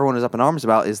everyone is up in arms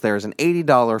about is there's an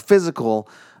 $80 physical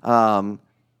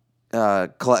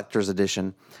collector's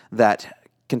edition that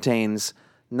contains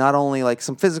not only like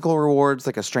some physical rewards,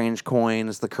 like a strange coin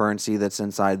is the currency that's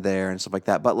inside there and stuff like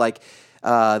that, but like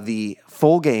the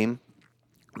full game,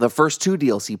 the first 2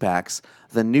 DLC packs,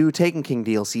 the new Taken King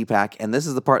DLC pack, and this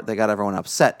is the part that got everyone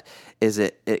upset, is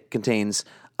it contains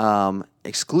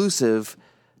exclusive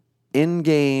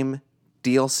in-game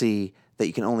DLC that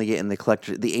you can only get in the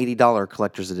 $80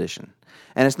 collector's edition.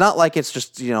 And it's not like it's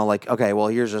just, like, okay, well,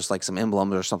 here's just like some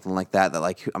emblems or something like that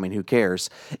like, I mean, who cares?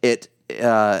 It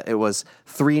was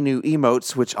 3 new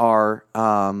emotes, which are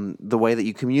the way that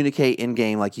you communicate in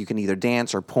game. Like you can either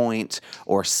dance or point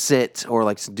or sit or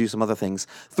like do some other things.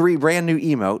 3 brand new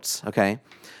emotes. Okay,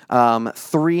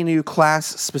 3 new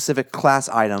specific class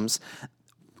items.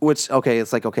 Which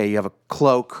it's like you have a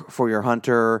cloak for your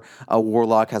hunter, a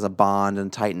warlock has a bond,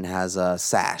 and Titan has a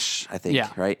sash. I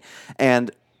think, right?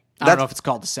 And I don't know if it's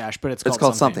called the sash, but it's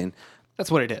called something. That's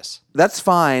what it is. That's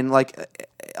fine. Like,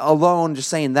 alone, just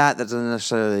saying that doesn't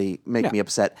necessarily make me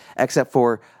upset, except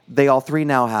for they all 3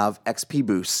 now have XP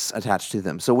boosts attached to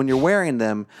them. So when you're wearing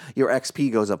them, your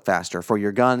XP goes up faster for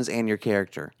your guns and your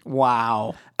character.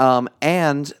 Wow.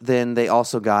 And then they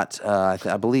also got,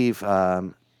 I believe,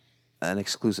 an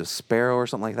exclusive Sparrow or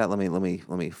something like that. Let me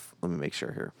make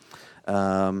sure here.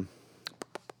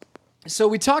 So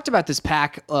we talked about this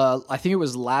pack. I think it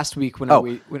was last week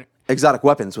when exotic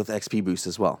weapons with XP boost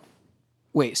as well.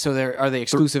 Wait, so are they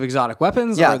exclusive exotic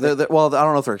weapons? Yeah, well, I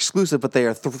don't know if they're exclusive, but they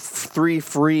are 3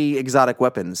 free exotic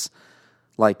weapons,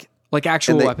 like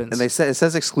actual weapons. And it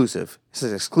says exclusive. It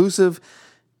says exclusive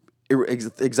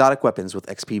exotic weapons with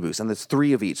XP boost, and there's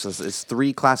 3 of each. So it's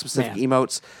 3 class specific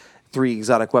emotes, 3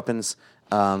 exotic weapons,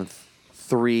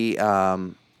 3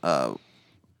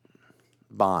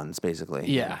 bonds, basically.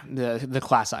 Yeah, the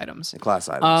class items. The class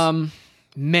items.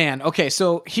 Man, okay,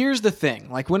 so here's the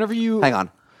thing. Like, whenever you... Hang on.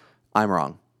 I'm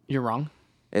wrong. You're wrong?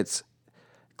 It's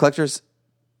collectors...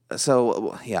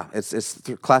 So, yeah, it's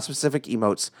class-specific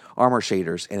emotes, armor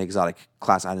shaders, and exotic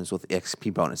class items with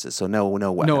XP bonuses. So no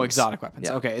weapons. No exotic weapons.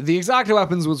 Yeah. Okay, the exotic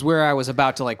weapons was where I was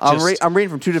about to, like, I'm reading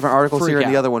from 2 different articles here, and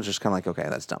the other one's just kind of like, okay,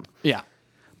 that's dumb. Yeah.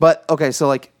 But, okay, so,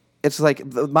 like, it's like...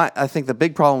 I think the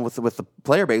big problem with the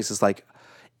player base is, like,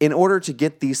 in order to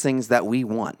get these things that we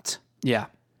want... Yeah.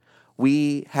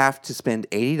 We have to spend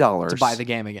 $80 to buy the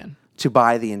game again. To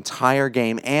buy the entire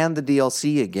game and the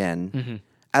DLC again,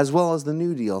 as well as the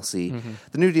new DLC.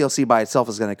 The new DLC by itself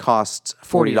is going to cost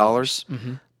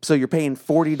 $40. So you're paying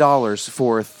 $40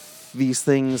 for these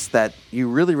things that you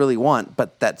really, really want,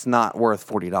 but that's not worth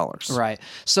 $40. Right.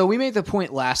 So we made the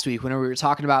point last week when we were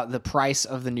talking about the price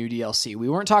of the new DLC. We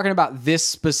weren't talking about this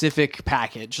specific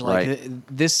package. Like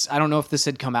this, I don't know if this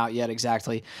had come out yet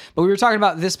exactly, but we were talking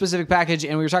about this specific package,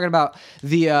 and we were talking about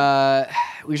the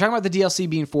DLC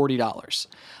being $40.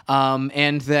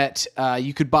 And that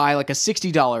you could buy like a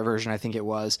 $60 version, I think it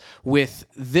was, with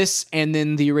this and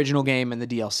then the original game and the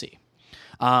DLC.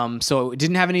 So it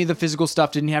didn't have any of the physical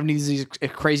stuff, didn't have any of these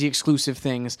crazy exclusive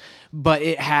things, but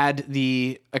it had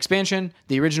the expansion,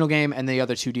 the original game, and the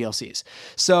other 2 DLCs.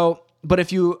 So, but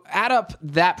if you add up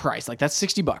that price, like that's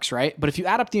 $60, right? But if you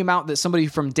add up the amount that somebody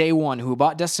from day one who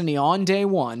bought Destiny on day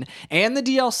one and the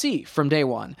DLC from day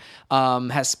one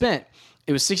has spent,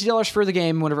 it was $60 for the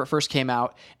game whenever it first came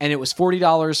out, and it was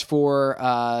 $40 for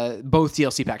both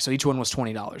DLC packs. So each one was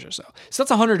 $20 or so. So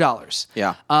that's $100.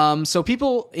 Yeah. So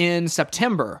people in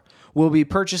September will be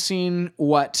purchasing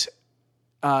what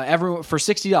everyone for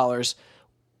 $60.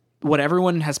 What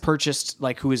everyone has purchased,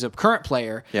 like who is a current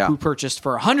player, who purchased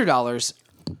for $100.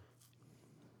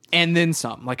 and then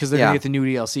some, like, because they're gonna get the new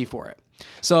DLC for it.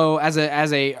 So as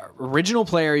a original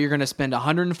player, you're gonna spend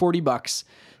 $140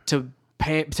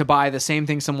 to buy the same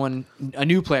thing a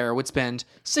new player would spend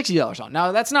 $60 on.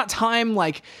 Now that's not time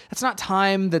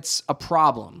that's a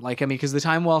problem. Like, I mean, because the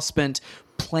time well spent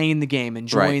playing the game,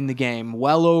 enjoying the game,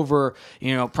 well over,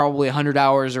 probably 100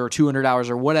 hours or 200 hours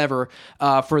or whatever,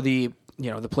 for the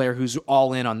player who's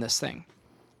all in on this thing.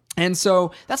 And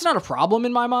so that's not a problem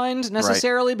in my mind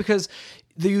necessarily, because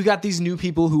you got these new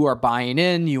people who are buying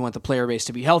in. You want the player base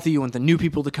to be healthy. You want the new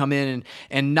people to come in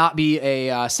and not be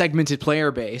a segmented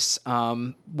player base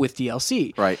with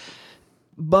DLC. Right.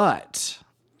 But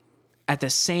at the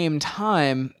same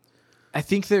time, I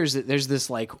think there's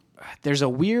a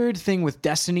weird thing with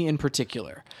Destiny in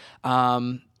particular,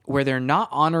 where they're not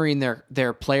honoring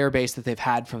their player base that they've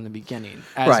had from the beginning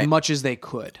as much as they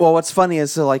could. Well, what's funny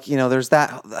is, so there's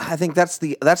that. I think that's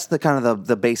the kind of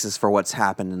the basis for what's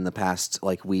happened in the past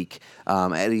week at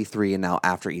E3 and now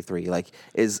after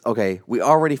E3. We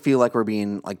already feel like we're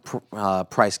being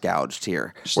price gouged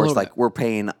here. Where it's we're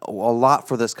paying a lot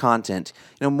for this content.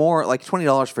 More like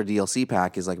 $20 for a DLC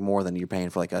pack is more than you're paying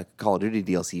for a Call of Duty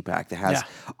DLC pack that has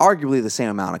arguably the same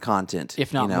amount of content,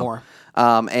 if not more.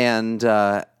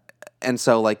 And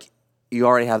so you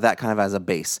already have that kind of as a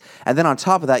base. And then on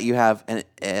top of that, you have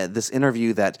this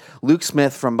interview that Luke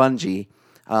Smith from Bungie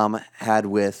had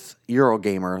with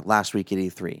Eurogamer last week at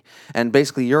E3. And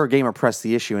basically Eurogamer pressed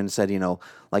the issue and said,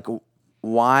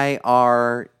 why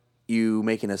are you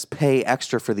making us pay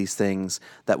extra for these things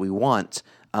that we want,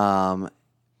 but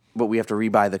we have to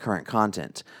rebuy the current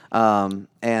content?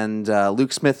 And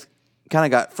Luke Smith kind of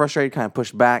got frustrated, kind of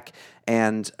pushed back,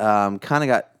 and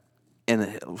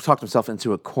talked himself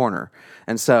into a corner.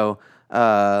 And so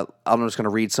I'm just going to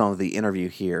read some of the interview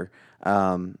here.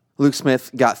 Luke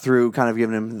Smith got through kind of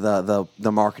giving him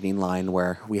the marketing line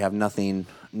where we have nothing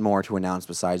more to announce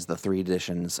besides the 3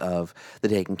 editions of The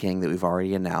Taken King that we've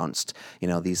already announced.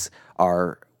 These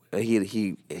are, he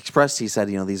said,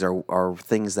 these are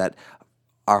things that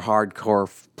our hardcore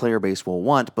player base will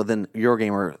want, but then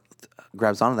Eurogamer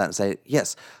grabs onto that and say,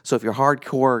 yes, so if your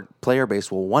hardcore player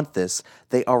base will want this,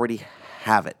 they already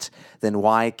have it. Then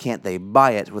why can't they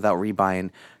buy it without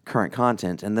rebuying current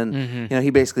content? And then, he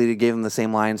basically gave them the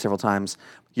same line several times.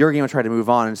 Eurogamer tried to move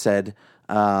on and said,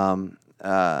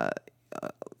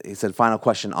 he said, final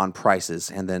question on prices.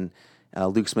 And then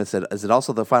Luke Smith said, is it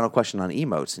also the final question on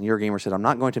emotes? And Eurogamer said, I'm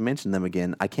not going to mention them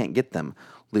again. I can't get them.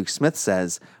 Luke Smith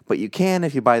says, but you can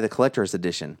if you buy the collector's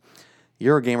edition.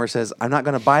 Eurogamer says, I'm not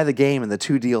going to buy the game and the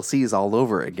 2 DLCs all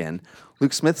over again.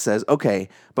 Luke Smith says, okay,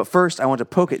 but first I want to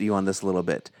poke at you on this a little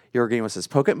bit. Eurogamer says,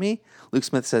 poke at me? Luke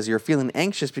Smith says, you're feeling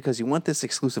anxious because you want this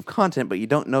exclusive content, but you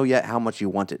don't know yet how much you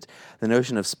want it. The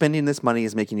notion of spending this money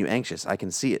is making you anxious. I can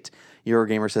see it.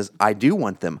 Eurogamer says, I do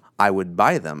want them. I would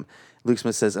buy them. Luke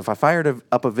Smith says, if I fired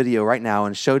up a video right now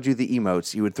and showed you the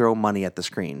emotes, you would throw money at the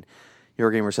screen.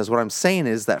 Eurogamer says, what I'm saying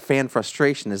is that fan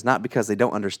frustration is not because they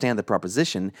don't understand the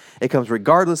proposition. It comes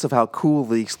regardless of how cool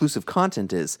the exclusive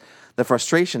content is. The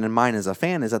frustration in mine as a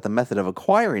fan is that the method of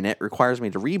acquiring it requires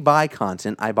me to rebuy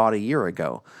content I bought a year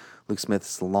ago. Luke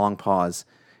Smith's long pause.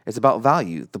 It's about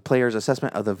value, the player's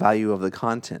assessment of the value of the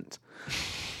content.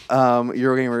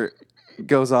 Eurogamer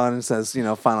goes on and says,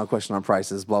 final question on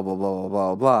prices, blah, blah, blah,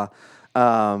 blah, blah,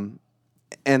 blah.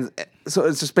 And so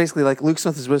it's just basically Luke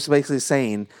Smith is basically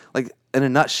saying, in a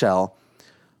nutshell,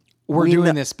 we're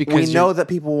doing this because we know that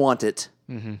people want it,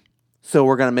 so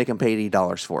we're going to make them pay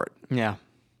 $80 for it. Yeah.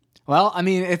 Well, I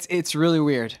mean, it's really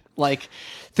weird.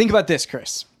 Think about this,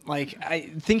 Chris.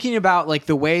 Thinking about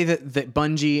the way that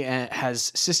Bungie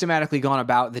has systematically gone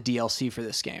about the DLC for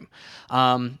this game.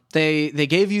 They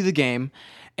gave you the game.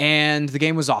 And the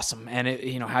game was awesome, and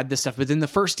it had this stuff. But then the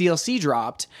first DLC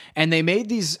dropped, and they made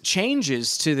these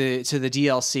changes to the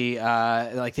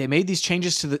DLC. They made these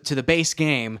changes to the base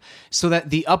game so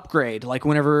that the upgrade,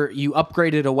 whenever you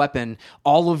upgraded a weapon,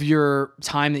 all of your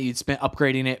time that you'd spent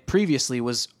upgrading it previously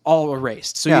was all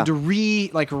erased. So you had to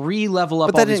re-level up.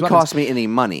 But that all these didn't weapons. Cost me any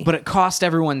money. But it cost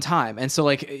everyone time, and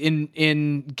so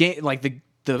in game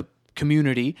the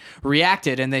community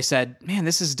reacted and they said, man,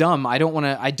 this is dumb. I don't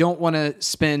want to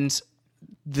spend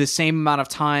the same amount of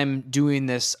time doing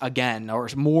this again or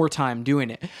more time doing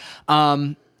it.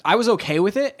 I was okay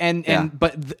with it,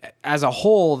 but as a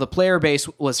whole, the player base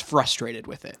was frustrated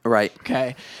with it. Right.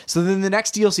 Okay. So then the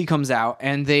next DLC comes out,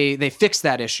 and they fix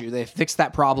that issue. They fix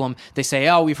that problem. They say,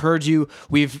 "Oh, we've heard you.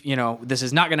 This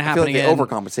is not going to happen again." They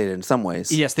overcompensated in some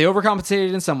ways. Yes, they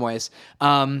overcompensated in some ways.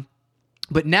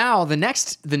 But now the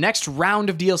next round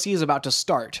of DLC is about to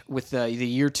start with the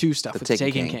year 2 stuff with the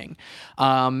Taken King.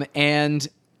 And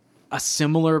a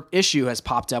similar issue has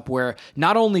popped up where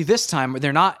not only this time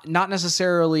they're not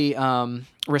necessarily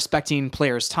respecting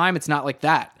players' time. It's not like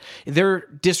that. They're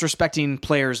disrespecting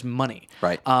players' money.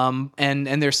 Right.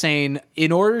 And they're saying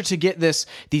in order to get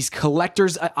these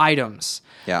collector's items,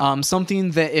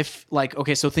 something that if like,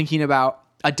 okay, so thinking about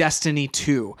a Destiny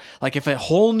 2, like if a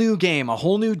whole new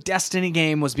Destiny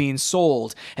game was being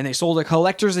sold and they sold a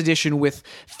collector's edition with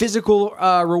physical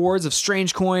rewards of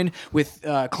Strange Coin, with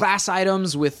class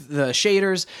items, with the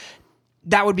shaders,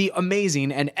 that would be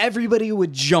amazing and everybody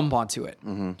would jump onto it.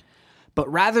 Mm-hmm.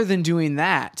 But rather than doing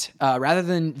that, rather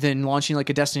than launching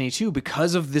like a Destiny 2,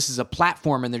 because of this is a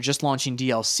platform and they're just launching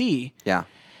DLC,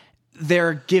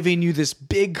 they're giving you this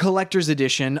big collector's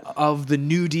edition of the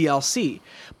new DLC.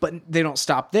 But they don't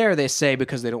stop there. They say,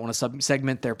 because they don't want to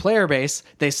segment their player base,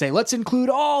 they say, let's include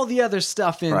all the other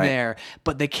stuff in there.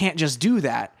 But they can't just do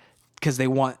that because they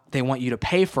want you to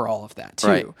pay for all of that too.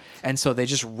 Right. And so they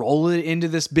just roll it into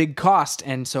this big cost,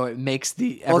 and so it makes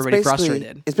everybody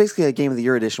frustrated. It's basically a Game of the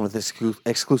Year edition with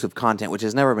exclusive content, which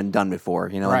has never been done before,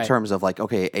 in terms of like,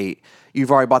 okay, you've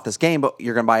already bought this game, but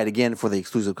you're going to buy it again for the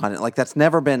exclusive content. Like that's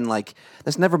never been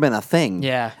a thing.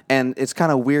 Yeah. And it's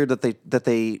kind of weird that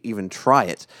they even try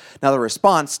it. Now the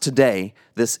response today,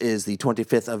 this is the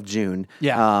 25th of June,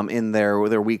 in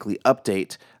their weekly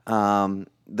update,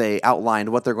 they outlined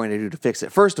what they're going to do to fix it.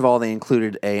 First of all, they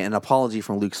included an apology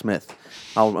from Luke Smith.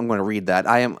 I'm going to read that.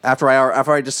 After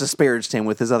I just disparaged him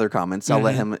with his other comments, I'll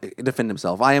let him defend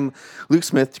himself. I am Luke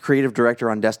Smith, creative director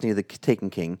on Destiny the Taken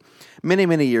King. Many,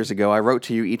 many years ago, I wrote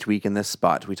to you each week in this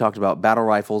spot. We talked about battle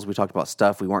rifles. We talked about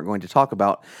stuff we weren't going to talk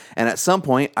about. And at some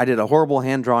point, I did a horrible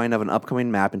hand drawing of an upcoming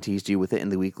map and teased you with it in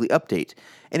the weekly update.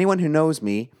 Anyone who knows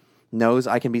me knows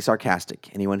I can be sarcastic.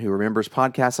 Anyone who remembers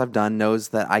podcasts I've done knows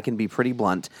that I can be pretty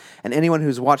blunt. And anyone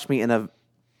who's watched me in a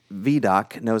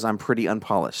VDoc knows I'm pretty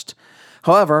unpolished.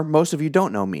 However, most of you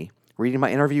don't know me. Reading my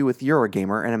interview with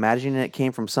Eurogamer and imagining it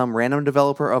came from some random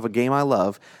developer of a game I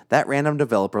love, that random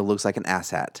developer looks like an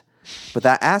asshat. But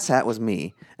that asshat was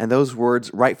me, and those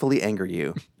words rightfully anger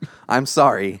you. I'm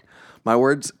sorry. My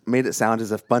words made it sound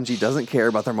as if Bungie doesn't care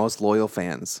about their most loyal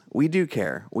fans. We do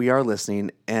care. We are listening,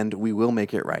 and we will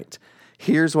make it right.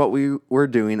 Here's what we were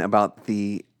doing about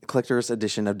the collector's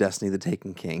edition of Destiny the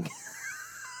Taken King.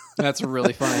 That's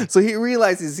really funny. So he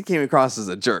realizes he came across as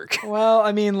a jerk. Well,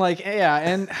 I mean, like,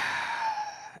 yeah,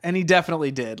 and he definitely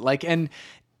did. Like, and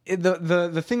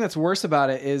the thing that's worse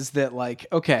about it is that, like,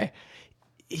 okay,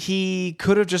 he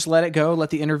could have just let it go, let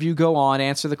the interview go on,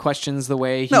 answer the questions the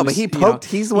way he but he poked.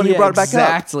 He's the one who brought it back up.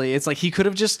 Exactly. It's like he could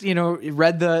have just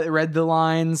read the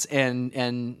lines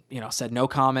and said no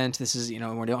comment. This is we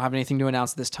don't have anything to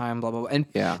announce this time. Blah blah blah.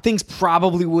 And things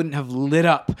probably wouldn't have lit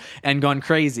up and gone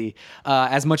crazy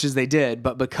as much as they did.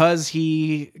 But because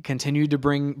he continued to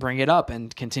bring it up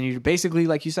and continued basically,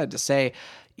 like you said, to say,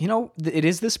 it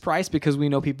is this price because we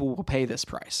know people will pay this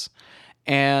price.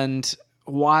 And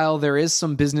while there is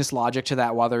some business logic to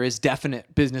that, while there is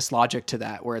definite business logic to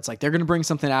that, where it's like they're going to bring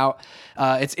something out,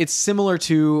 it's similar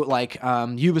to like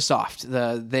Ubisoft.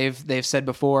 They've said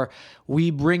before,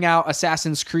 we bring out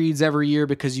Assassin's Creeds every year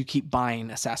because you keep buying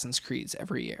Assassin's Creeds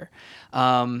every year.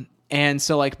 And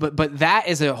so like, but that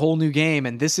is a whole new game,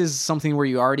 and this is something where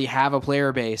you already have a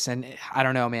player base, and I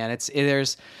don't know, man.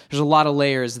 There's a lot of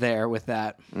layers there with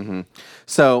that. Mm-hmm.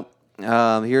 So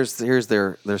here's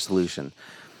their solution.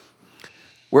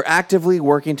 We're actively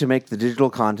working to make the digital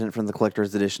content from the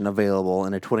Collector's Edition available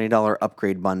in a $20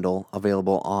 upgrade bundle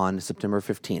available on September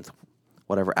 15th.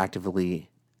 Whatever actively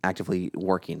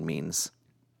working means.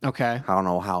 Okay. I don't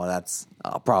know how that's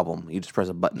a problem. You just press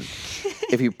a button.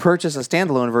 If you purchase a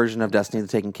standalone version of Destiny the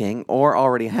Taken King or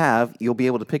already have, you'll be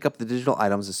able to pick up the digital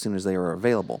items as soon as they are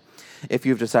available. If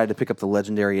you've decided to pick up the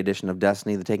Legendary Edition of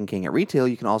Destiny the Taken King at retail,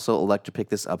 you can also elect to pick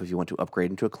this up if you want to upgrade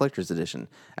into a Collector's Edition,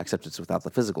 except it's without the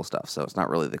physical stuff, so it's not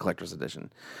really the Collector's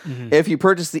Edition. Mm-hmm. If you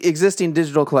purchase the existing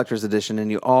digital Collector's Edition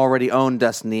and you already own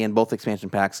Destiny and both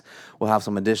expansion packs, we'll have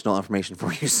some additional information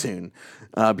for you soon,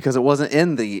 because it wasn't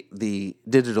in the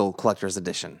digital Collector's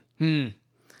Edition.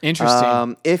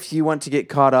 Interesting. If you want to get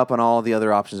caught up on all the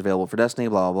other options available for Destiny,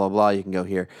 blah, blah, blah, you can go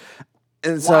here.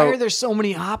 And why are there so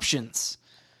many options?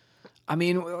 I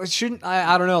mean, shouldn't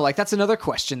I don't know. Like, that's another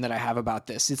question that I have about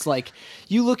this. It's like,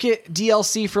 you look at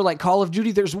DLC for like Call of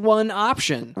Duty, there's one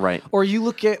option. Right. Or you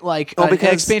look at like an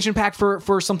expansion pack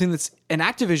for something that's an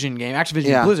Activision game,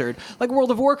 Blizzard. Like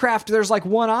World of Warcraft, there's like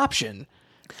one option.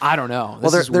 I don't know.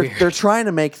 This is weird. They're trying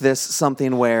to make this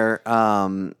something where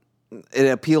it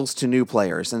appeals to new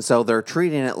players, and so they're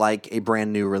treating it like a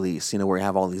brand new release. Where you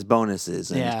have all these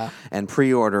bonuses and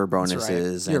pre-order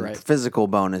bonuses and physical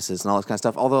bonuses and all this kind of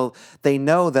stuff. Although they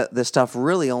know that this stuff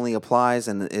really only applies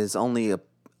and is only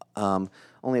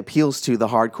appeals to the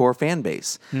hardcore fan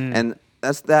base, and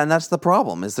that's the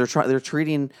problem. Is they're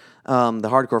treating the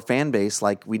hardcore fan base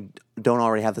like we don't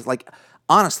already have this. Like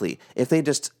honestly, if they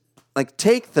just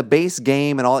take the base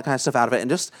game and all that kind of stuff out of it,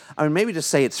 and maybe just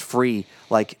say it's free.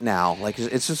 Now,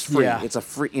 it's just free. Yeah. It's a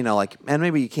free, and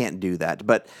maybe you can't do that,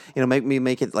 but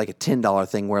make it like a $10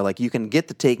 thing where you can get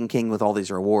the Taken King with all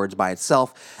these rewards by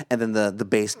itself, and then the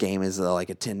base game is like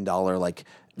a $10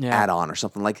 add-on or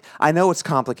something. I know it's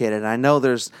complicated, and I know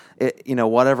there's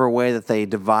whatever way that they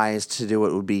devised to do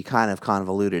it would be kind of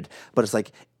convoluted, but it's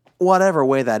whatever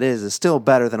way that is still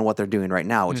better than what they're doing right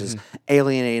now, which is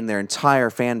alienating their entire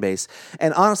fan base.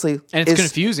 And honestly, it's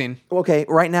confusing. Okay,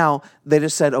 right now they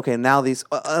just said, okay, now these.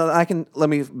 Let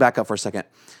me back up for a second.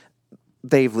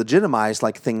 They've legitimized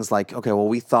things like, okay, well,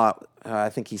 we thought.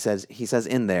 I think he says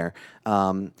in there,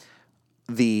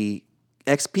 the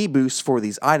XP boosts for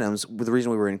these items. The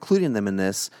reason we were including them in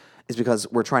this is because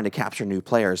we're trying to capture new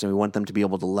players and we want them to be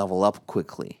able to level up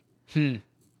quickly.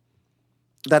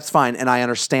 That's fine, and I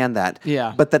understand that.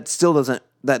 Yeah, but that still doesn't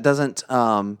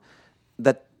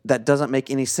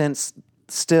make any sense.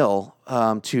 Still,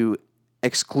 to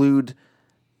exclude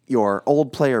your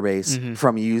old player base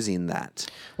from using that.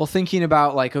 Well, thinking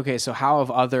about okay, so how have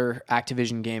other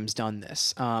Activision games done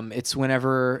this? It's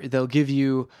whenever they'll give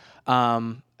you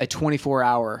a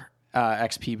 24-hour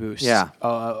XP boost. Yeah.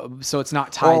 So it's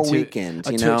not tied to weekend,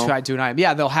 tied to an item.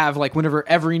 Yeah, they'll have whenever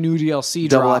every new DLC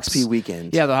double drops, XP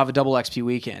weekend. Yeah, they'll have a double XP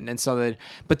weekend, and so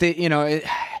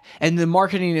and the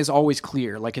marketing is always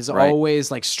clear. Is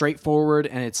always straightforward,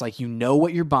 and it's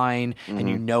what you're buying and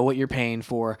you know what you're paying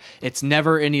for. It's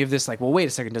never any of this well, wait a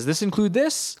second, does this include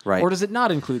this? Right. Or does it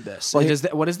not include this? Well,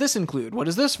 what does this include? What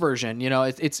is this version?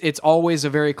 It's always a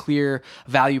very clear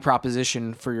value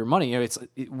proposition for your money.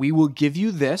 We will give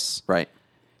you this. Right.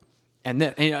 And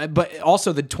then, but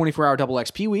also the 24-hour double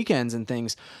XP weekends and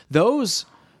things, those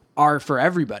are for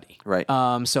everybody. Right.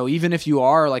 So even if you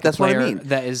are that's a player what I mean.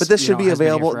 that is, but this should be has been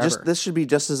here available. forever. This should be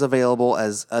just as available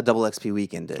as a double XP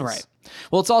weekend is. Right.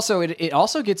 Well, it's also it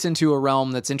also gets into a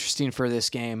realm that's interesting for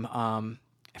this game.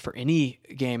 For any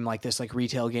game like this,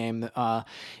 retail game,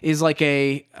 is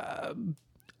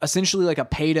essentially a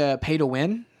pay to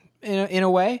win. In a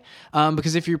way,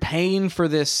 because if you're paying for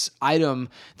this item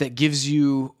that gives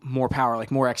you more power,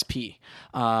 more XP,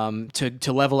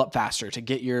 to level up faster, to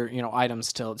get your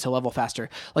items to level faster,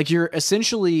 you're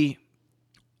essentially,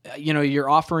 you're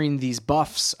offering these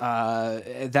buffs.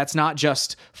 That's not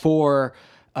just for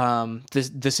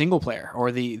the single player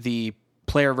or the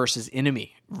player versus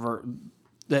enemy.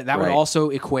 That would also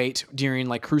equate during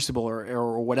Crucible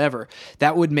or whatever.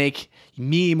 That would make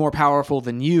me more powerful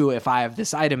than you if I have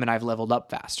this item and I've leveled up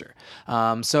faster.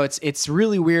 So it's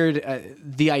really weird.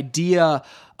 The idea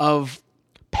of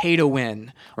pay to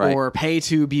win or pay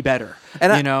to be better.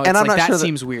 And I'm not sure that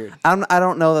seems weird. I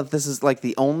don't know that this is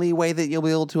the only way that you'll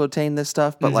be able to obtain this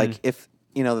stuff, but if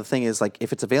the thing is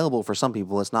if it's available for some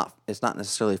people, it's not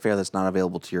necessarily fair that it's not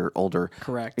available to your older,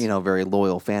 correct, very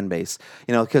loyal fan base.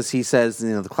 Because he says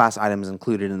the class items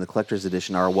included in the collector's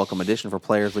edition are a welcome addition for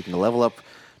players looking to level up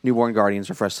newborn guardians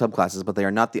or fresh subclasses, but they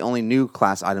are not the only new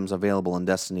class items available in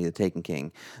Destiny: The Taken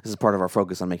King. This is part of our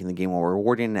focus on making the game more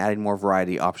rewarding and adding more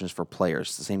variety options for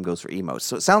players. The same goes for emotes.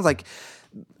 So it sounds like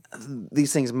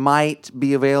these things might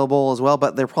be available as well,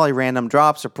 but they're probably random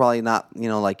drops. They're probably not,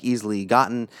 easily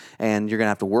gotten, and you're gonna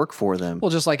have to work for them.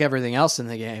 Well, just like everything else in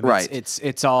the game, right?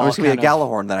 It's all. There's gonna be a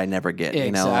Galahorn that I never get.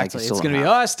 Exactly. It's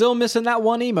gonna be still missing that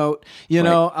one emote,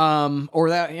 or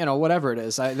that whatever it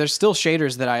is. There's still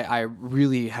shaders that I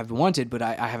really have wanted, but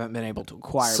I haven't been able to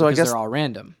acquire because they're all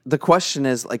random. The question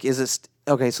is is it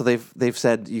okay? So they've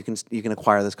said you can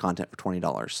acquire this content for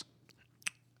 $20.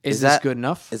 Is this good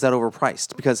enough? Is that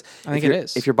overpriced? Because I think it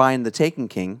is. If you're buying the Taken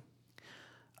King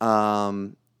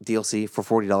DLC for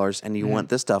 $40 and you want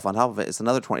this stuff on top of it, it's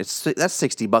another $20. That's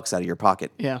 $60 out of your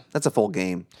pocket. Yeah, that's a full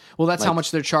game. Well, that's how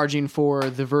much they're charging for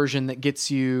the version that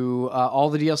gets you all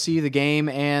the DLC, the game,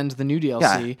 and the new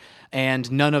DLC,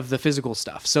 and none of the physical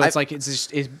stuff. So it's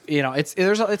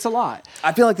it's a lot.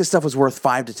 I feel like this stuff was worth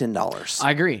 $5 to $10.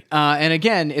 I agree. And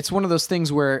again, it's one of those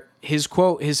things where his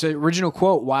original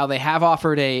quote, while they have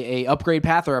offered a upgrade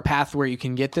path or a path where you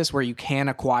can get this, where you can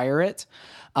acquire it,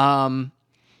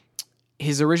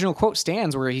 his original quote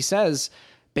stands where he says,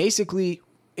 basically,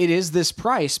 it is this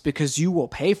price because you will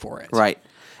pay for it. Right.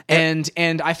 And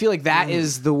I feel like that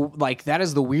is the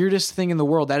weirdest thing in the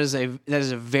world. That is a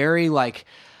very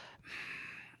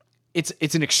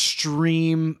it's an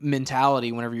extreme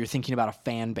mentality whenever you're thinking about a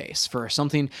fan base for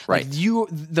something. Right. Like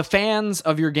the fans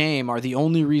of your game are the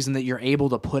only reason that you're able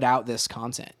to put out this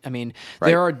content. I mean,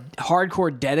 there are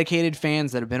hardcore dedicated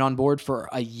fans that have been on board for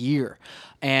a year,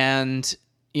 and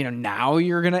now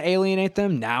you're going to alienate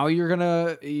them. Now you're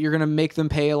going to make them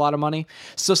pay a lot of money.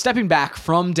 So stepping back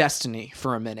from Destiny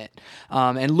for a minute,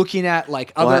 and looking at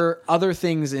like other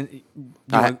things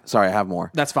Sorry, I have more.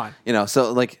 That's fine.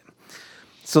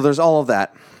 So there's all of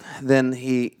that. Then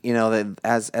he, that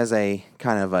as a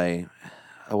kind of a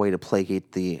way to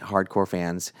placate the hardcore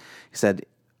fans, he said,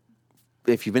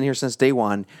 if you've been here since day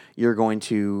one, you're going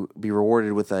to be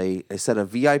rewarded with a set of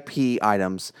VIP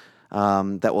items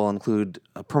that will include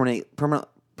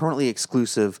permanently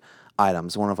exclusive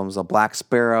items. One of them is a Black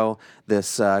Sparrow,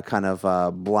 this kind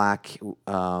of black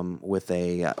with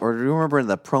a... or do you remember in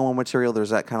the promo material,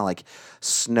 there's that kind of like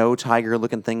snow tiger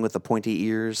looking thing with the pointy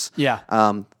ears? Yeah.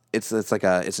 It's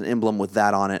an emblem with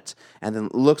that on it, and then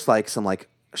it looks like some like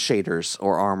shaders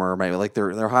or armor, maybe like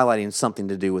they're highlighting something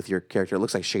to do with your character. It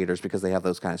looks like shaders because they have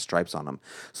those kind of stripes on them.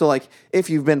 So like if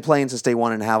you've been playing since day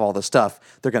one and have all the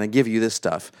stuff, they're going to give you this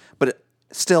stuff. But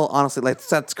still, honestly, like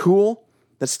that's cool.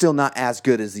 That's still not as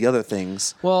good as the other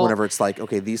things. Well, whenever it's like,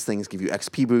 okay, these things give you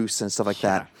XP boosts and stuff like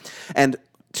that. And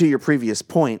to your previous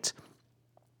point,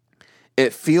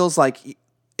 it feels like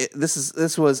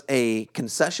this was a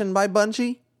concession by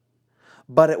Bungie,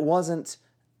 but it wasn't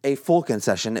a full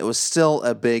concession. It was still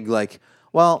a big like,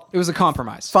 well, it was a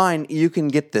compromise. Fine, you can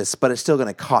get this, but it's still going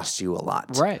to cost you a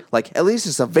lot. Right. Like, at least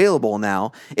it's available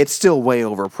now. It's still way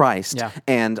overpriced. Yeah.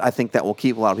 And I think that will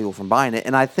keep a lot of people from buying it.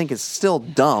 And I think it's still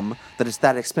dumb that it's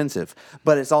that expensive.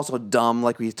 But it's also dumb,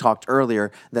 like we talked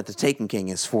earlier, that the Taken King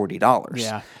is $40.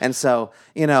 Yeah. And so,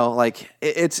 like,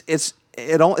 it's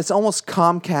almost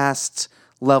Comcast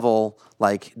level,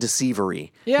 like,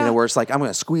 deceivery. Yeah. Where it's like, I'm going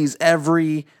to squeeze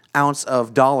every ounce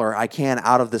of dollar I can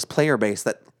out of this player base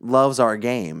that loves our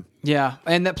game. Yeah,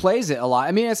 and that plays it a lot.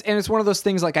 I mean, it's one of those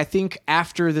things, like, I think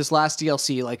after this last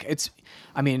DLC, like, it's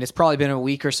probably been a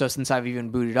week or so since I've even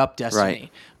booted up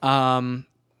Destiny. Right.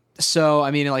 So, I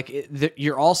mean, like,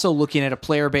 you're also looking at a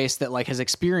player base that, like, has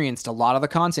experienced a lot of the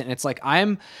content, and it's like,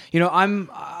 I'm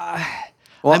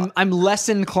less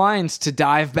inclined to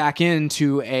dive back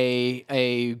into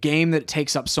a game that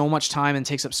takes up so much time and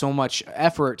takes up so much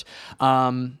effort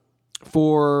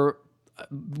for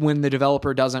when the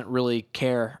developer doesn't really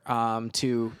care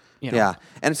Yeah,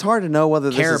 and it's hard to know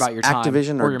whether this is about your time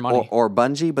Activision or your money. or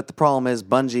Bungie, but the problem is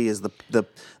Bungie is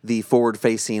the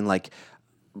forward-facing, like,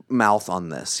 mouth on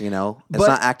this, It's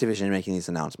not Activision making these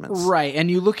announcements. Right,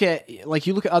 and you look at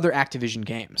other Activision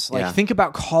games. Like, think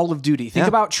about Call of Duty, think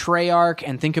about Treyarch,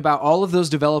 and think about all of those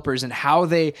developers and how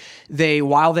they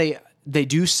while they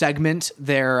do segment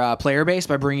their player base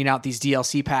by bringing out these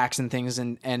DLC packs and things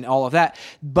and all of that,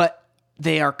 but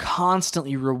they are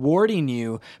constantly rewarding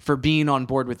you for being on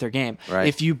board with their game. Right.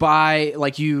 If you buy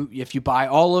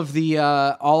all of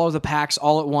the packs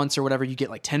all at once or whatever, you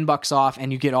get like $10 off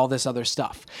and you get all this other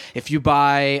stuff. If you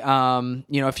buy,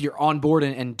 if you're on board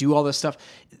and do all this stuff,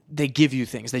 they give you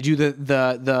things. They do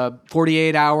the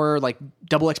 48-hour like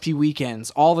double XP weekends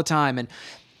all the time, and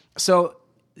so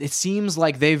it seems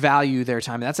like they value their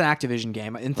time. That's an Activision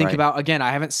game. And think about, again,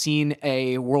 I haven't seen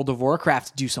a World of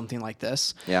Warcraft do something like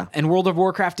this. Yeah. And World of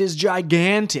Warcraft is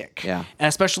gigantic. Yeah. And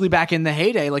especially back in the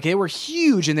heyday, like they were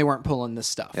huge and they weren't pulling this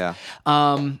stuff. Yeah.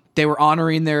 They were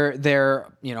honoring their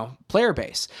player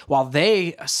base while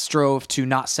they strove to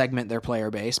not segment their player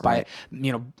base by,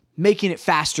 making it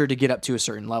faster to get up to a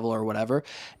certain level or whatever.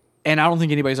 And I don't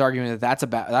think anybody's arguing that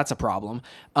that's a problem.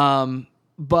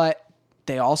 But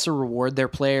they also reward their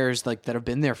players like that have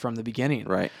been there from the beginning.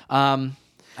 Right. I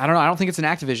don't know. I don't think it's an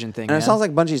Activision thing. And it sounds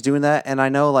like Bungie's doing that. And I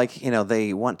know, like,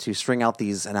 they want to string out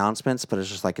these announcements, but it's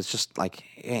just like,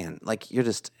 man, like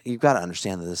you've got to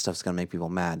understand that this stuff's going to make people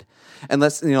mad.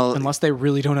 Unless they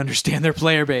really don't understand their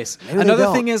player base.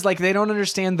 Another thing is, like, they don't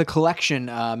understand the collection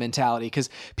mentality, because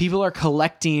people are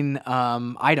collecting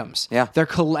items. Yeah. They're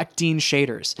collecting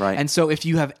shaders. Right. And so if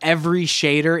you have every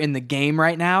shader in the game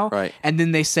right now, right, and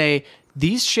then they say,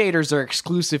 these shaders are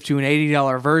exclusive to an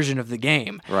 $80 version of the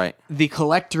game. Right. The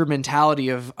collector mentality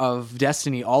of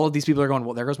Destiny, all of these people are going,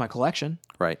 well, there goes my collection.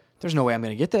 Right. There's no way I'm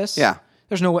going to get this. Yeah.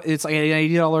 There's no way. It's like an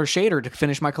 $80 shader to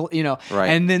finish my, Right.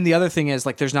 And then the other thing is,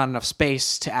 like, there's not enough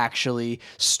space to actually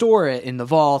store it in the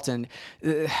vault. And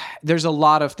there's a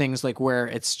lot of things like where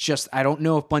it's just, I don't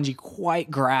know if Bungie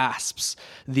quite grasps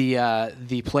the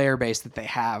player base that they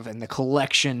have and the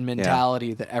collection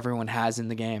mentality that everyone has in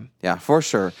the game. Yeah, for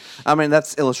sure. I mean,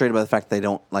 that's illustrated by the fact they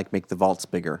don't, like, make the vaults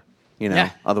bigger. You know,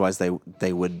 Yeah. otherwise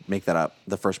they would make that up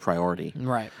the first priority.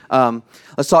 Right.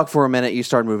 Let's talk for a minute. You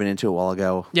started moving into it a while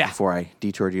ago. Yeah. Before I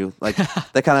detoured you, like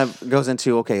that kind of goes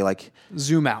into like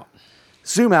Zoom out.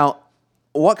 zoom out.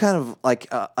 What kind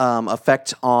of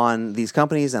effect on these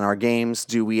companies and our games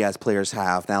do we as players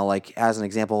have now? Like as an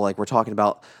example, like we're talking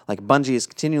about, like Bungie is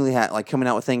continually coming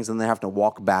out with things and they have to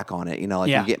walk back on it. You know,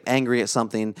 like Yeah. you get angry at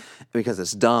something because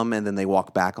it's dumb, and then they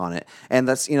walk back on it. And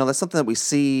that's something that we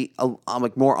see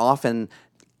like more often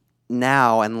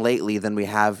now and lately than we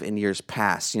have in years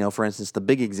past. You know, for instance, the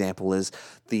big example is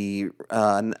the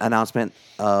announcement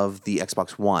of the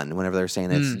Xbox One. Whenever they're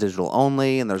saying it's digital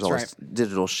only, and there's all this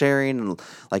digital sharing, and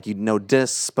like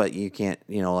discs, but you can't,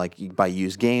 like you buy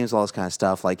used games, all this kind of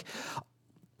stuff. Like,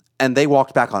 and they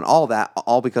walked back on all that,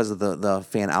 all because of the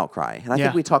fan outcry. And I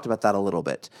think we talked about that a little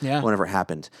bit whenever it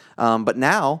happened. But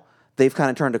now they've kind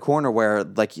of turned a corner where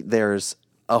like there's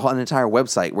an entire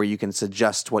website where you can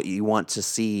suggest what you want to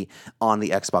see on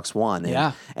the Xbox One.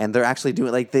 And they're actually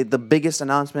doing like the biggest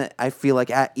announcement, I feel like,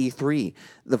 at E3,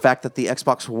 the fact that the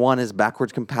Xbox One is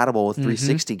backwards compatible with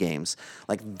 360 games.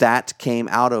 Like that came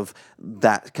out of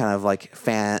that kind of like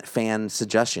fan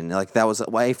suggestion. Like that was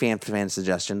a fan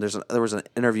suggestion. There was an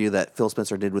interview that Phil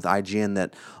Spencer did with IGN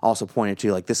that also pointed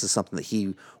to like this is something that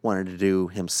he wanted to do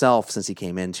himself since he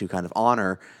came in to kind of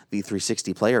honor the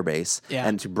 360 player base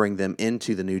and to bring them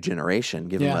into the new generation,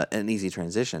 give them an easy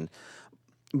transition.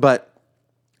 But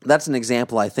that's an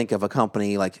example, I think, of a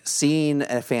company like seeing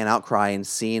a fan outcry and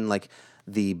seeing like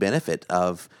the benefit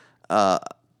of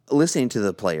listening to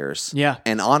the players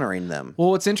and honoring them.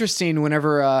 Well, what's interesting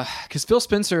whenever, because Phil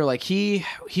Spencer, like he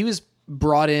was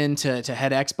brought in to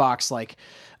head Xbox like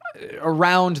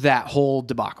around that whole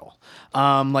debacle.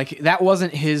 Like that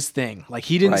wasn't his thing. Like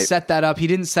he didn't set that up. He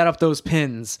didn't set up those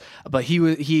pins, but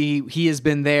he has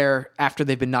been there after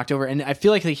they've been knocked over. And I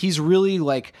feel like he's really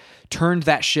like turned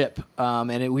that ship.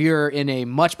 We are in a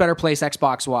much better place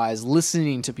Xbox wise,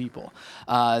 listening to people,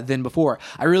 than before.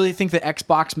 I really think that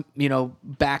Xbox,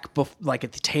 like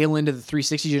at the tail end of the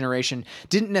 360 generation,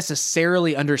 didn't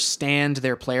necessarily understand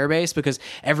their player base, because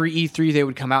every E3 they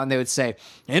would come out and they would say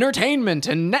entertainment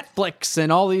and Netflix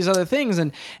and all these other things.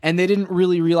 And they didn't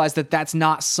really realize that that's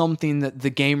not something that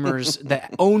the gamers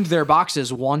that owned their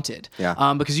boxes wanted.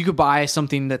 Because you could buy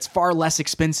something that's far less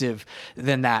expensive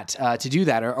than that to do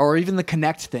that. Or even the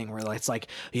Kinect thing where it's like,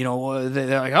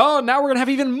 they're like, oh, now we're going to have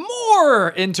even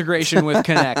more integration with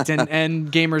Kinect.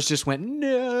 And gamers just went,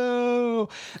 no.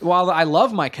 While I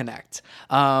love my Kinect,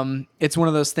 it's one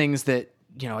of those things that,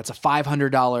 it's a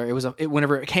 $500.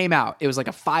 Whenever it came out, it was like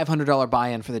a $500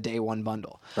 buy-in for the day one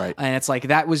bundle. Right. And it's like,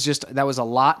 that was a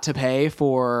lot to pay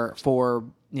for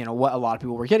what a lot of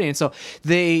people were getting. And so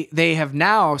they have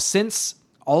now, since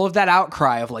all of that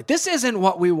outcry of like, this isn't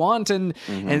what we want. And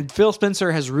Phil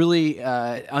Spencer has really,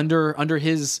 under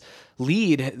his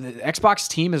lead, the Xbox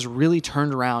team has really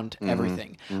turned around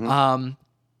everything.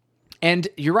 And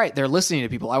you're right, they're listening to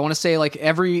people. I want to say like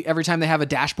every time they have a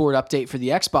dashboard update for the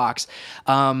Xbox,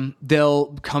 they'll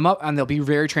come up and they'll be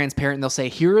very transparent and they'll say,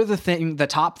 here are the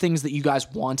top things that you guys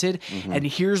wanted, and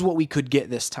here's what we could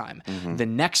get this time. The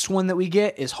next one that we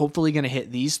get is hopefully going to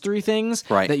hit these three things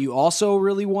that you also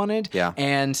really wanted.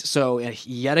 And so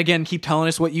yet again, keep telling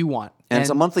us what you want. And it's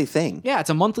a monthly thing. Yeah, it's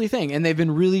a monthly thing. And they've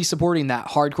been really supporting that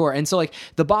hardcore. And so like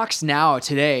the box now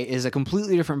today is a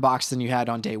completely different box than you had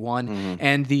on day one.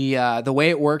 And the way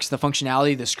it works, the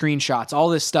functionality, the screenshots, all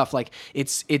this stuff, like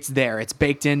it's there. It's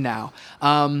baked in now.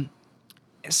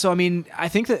 So, I mean, I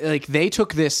think that like they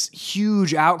took this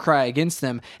huge outcry against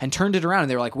them and turned it around, and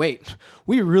they were like, wait,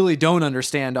 we really don't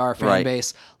understand our fan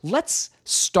base. Let's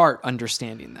start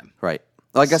understanding them. Right.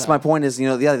 Well, I guess my point is,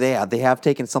 they have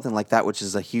taken something like that, which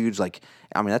is a huge,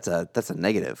 that's a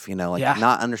negative,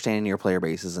 not understanding your player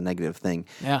base is a negative thing.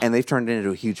 And they've turned it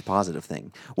into a huge positive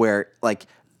thing where, like,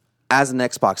 as an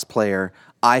Xbox player,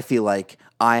 I feel like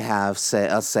I have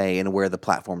a say in where the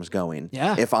platform is going.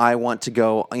 If I want to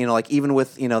go, even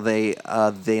with, they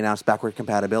announced backward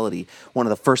compatibility. One of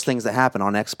the first things that happened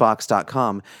on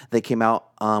Xbox.com, they came out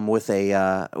with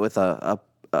a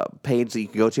page that you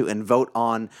can go to and vote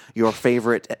on your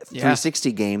favorite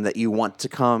 360 game that you want to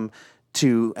come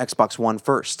to Xbox One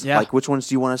first. Like, which ones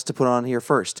do you want us to put on here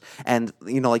first? And,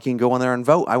 you can go on there and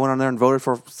vote. I went on there and voted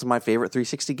for some of my favorite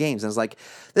 360 games. And it's like,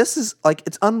 this is like,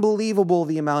 it's unbelievable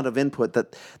the amount of input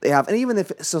that they have. And even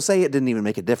say it didn't even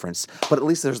make a difference, but at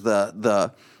least there's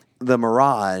the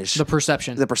mirage, the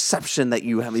perception that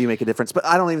you make a difference. But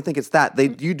I don't even think it's that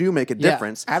you do make a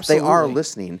difference. Absolutely. They are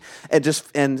listening.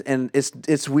 And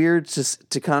it's weird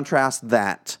to contrast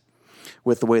that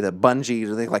with the way that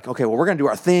Bungie, they're like, okay, well, we're going to do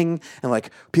our thing, and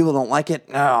like people don't like it.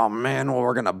 Oh man, well,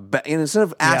 we're going to and instead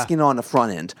of asking on the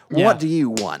front end, what do you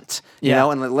want? You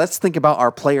know, and let's think about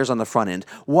our players on the front end.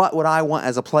 What would I want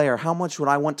as a player? How much would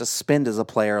I want to spend as a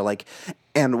player? Like,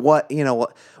 and what is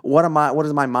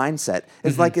my mindset?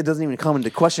 It's like it doesn't even come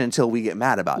into question until we get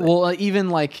mad about it. Well, even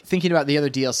like thinking about the other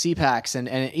DLC packs and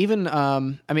even,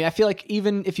 I feel like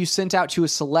even if you sent out to a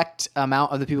select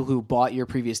amount of the people who bought your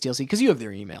previous DLC, because you have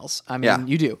their emails.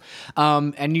 You do.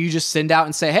 And you just send out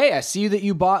and say, hey, I see that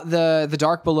you bought the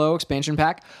Dark Below expansion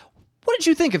pack. What did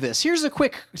you think of this? Here's a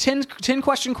quick 10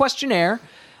 question questionnaire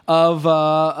of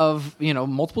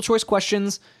multiple choice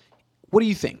questions. What do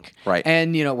you think? Right.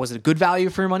 And, was it a good value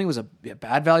for your money? Was it a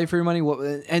bad value for your money?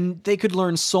 And they could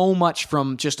learn so much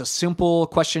from just a simple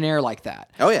questionnaire like that.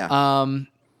 Oh, yeah.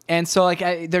 And so,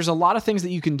 there's a lot of things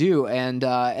that you can do. And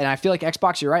I feel like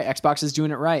Xbox, you're right. Xbox is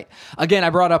doing it right. Again, I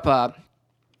brought up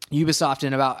Ubisoft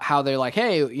and about how they're like,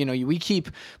 hey, we keep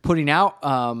putting out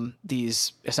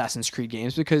these Assassin's Creed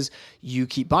games because you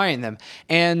keep buying them.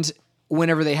 And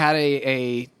whenever they had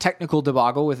a technical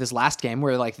debacle with this last game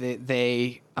where like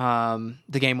the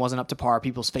game wasn't up to par,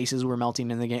 people's faces were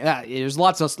melting in the game. There's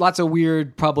lots of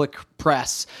weird public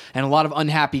press and a lot of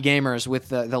unhappy gamers with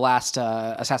the last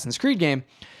Assassin's Creed game.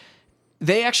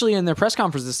 They actually, in their press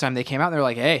conference this time, they came out and they're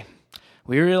like, hey,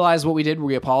 we realized what we did.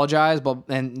 We apologize,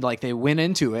 and like they went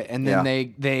into it, and then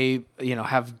they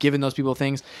have given those people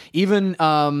things. Even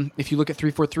if you look at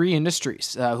 343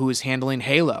 Industries, who is handling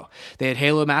Halo, they had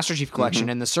Halo Master Chief Collection,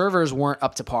 and the servers weren't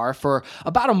up to par for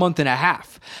about a month and a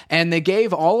half, and they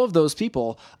gave all of those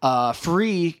people a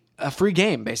free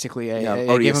game, basically.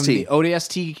 ODST. Gave them the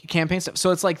ODST campaign stuff. So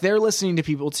it's like they're listening to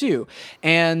people too,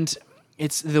 and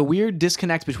it's the weird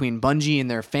disconnect between Bungie and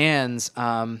their fans.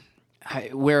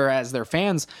 Whereas their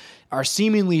fans are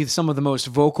seemingly some of the most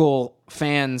vocal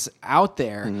fans out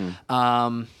there.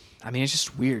 It's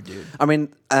just weird, dude.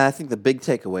 I think the big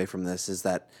takeaway from this is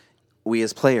that we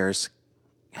as players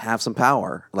have some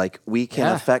power. Like, we can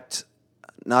affect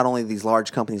not only these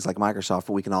large companies like Microsoft,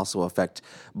 but we can also affect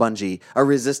Bungie, a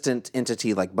resistant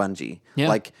entity like Bungie. Yeah.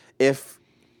 Like,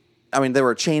 there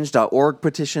were change.org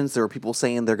petitions. There were people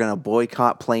saying they're going to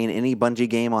boycott playing any Bungie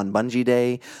game on Bungie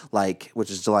Day,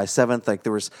 which is July 7th. Like,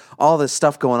 there was all this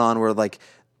stuff going on where, like,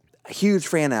 a huge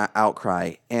fan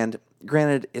outcry. And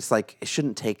granted, it's like, it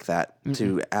shouldn't take that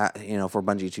to, for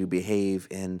Bungie to behave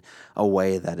in a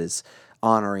way that is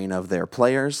honoring of their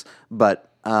players.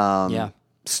 But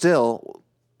still,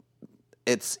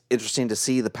 it's interesting to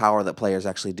see the power that players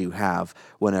actually do have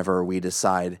whenever we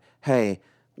decide, hey,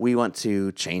 we want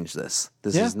to change this.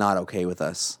 This is not okay with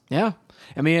us. Yeah.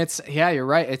 You're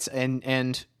right. It's,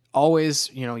 and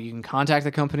always, you can contact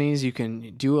the companies, you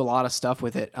can do a lot of stuff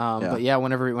with it. But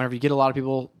whenever you get a lot of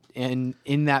people in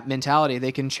that mentality,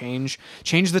 they can change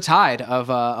the tide of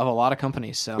a lot of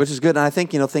companies. So, which is good. And I think,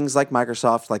 things like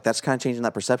Microsoft, like, that's kind of changing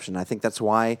that perception. I think that's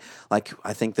why, like,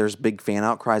 I think there's big fan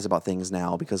outcries about things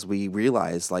now, because we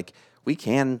realize, like, we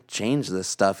can change this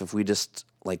stuff if we just,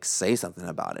 like, say something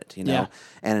about it,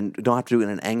 and don't have to do it in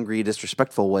an angry,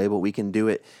 disrespectful way, but we can do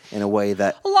it in a way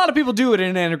that a lot of people do it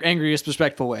in angry,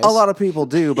 disrespectful ways. A lot of people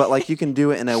do, but like, you can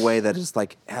do it in a way that is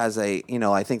like, has a,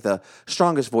 I think the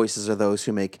strongest voices are those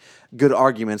who make good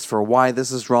arguments for why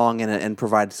this is wrong and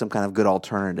provide some kind of good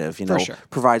alternative, For sure.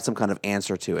 Provide some kind of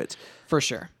answer to it. For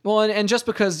sure. Well, and just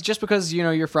because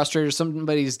you're frustrated, or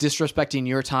somebody's disrespecting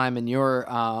your time and your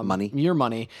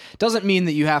money, doesn't mean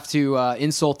that you have to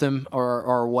insult them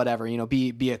or whatever.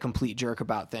 Be a complete jerk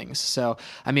about things. So,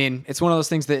 it's one of those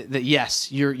things that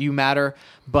yes, you matter,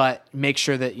 but make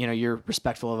sure that you're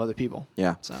respectful of other people.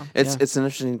 Yeah. So it's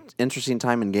an interesting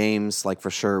time in games, like, for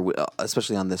sure,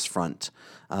 especially on this front.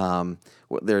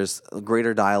 There's a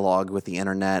greater dialogue with the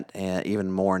internet, and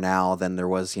even more now than there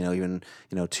was, even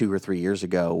 2 or 3 years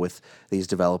ago, with these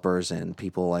developers and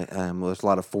people. There's a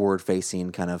lot of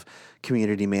forward-facing kind of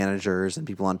community managers and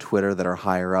people on Twitter that are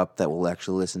higher up that will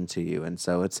actually listen to you, and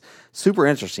so it's super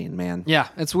interesting, man. Yeah,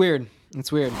 it's weird.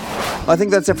 It's weird. I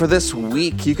think that's it for this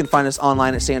week. You can find us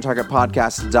online at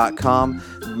StayOnTargetPodcast.com.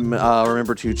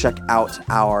 Remember to check out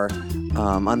our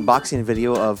unboxing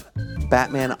video of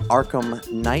Batman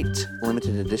Arkham Knight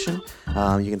Limited Edition.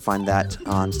 You can find that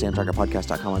on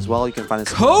StayOnTargetPodcast.com as well. You can find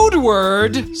us... Code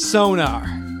word Sonar.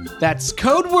 That's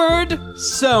code word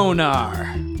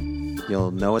Sonar.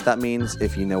 You'll know what that means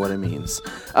if you know what it means.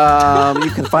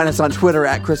 You can find us on Twitter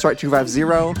at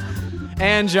ChrisWright250.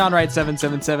 And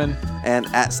JohnWright777. And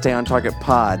at Stay On Target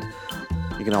Pod.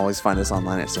 You can always find us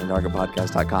online at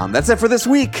StayOnTargetPodcast.com. That's it for this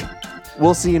week.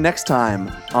 We'll see you next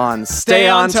time on Stay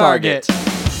On Target.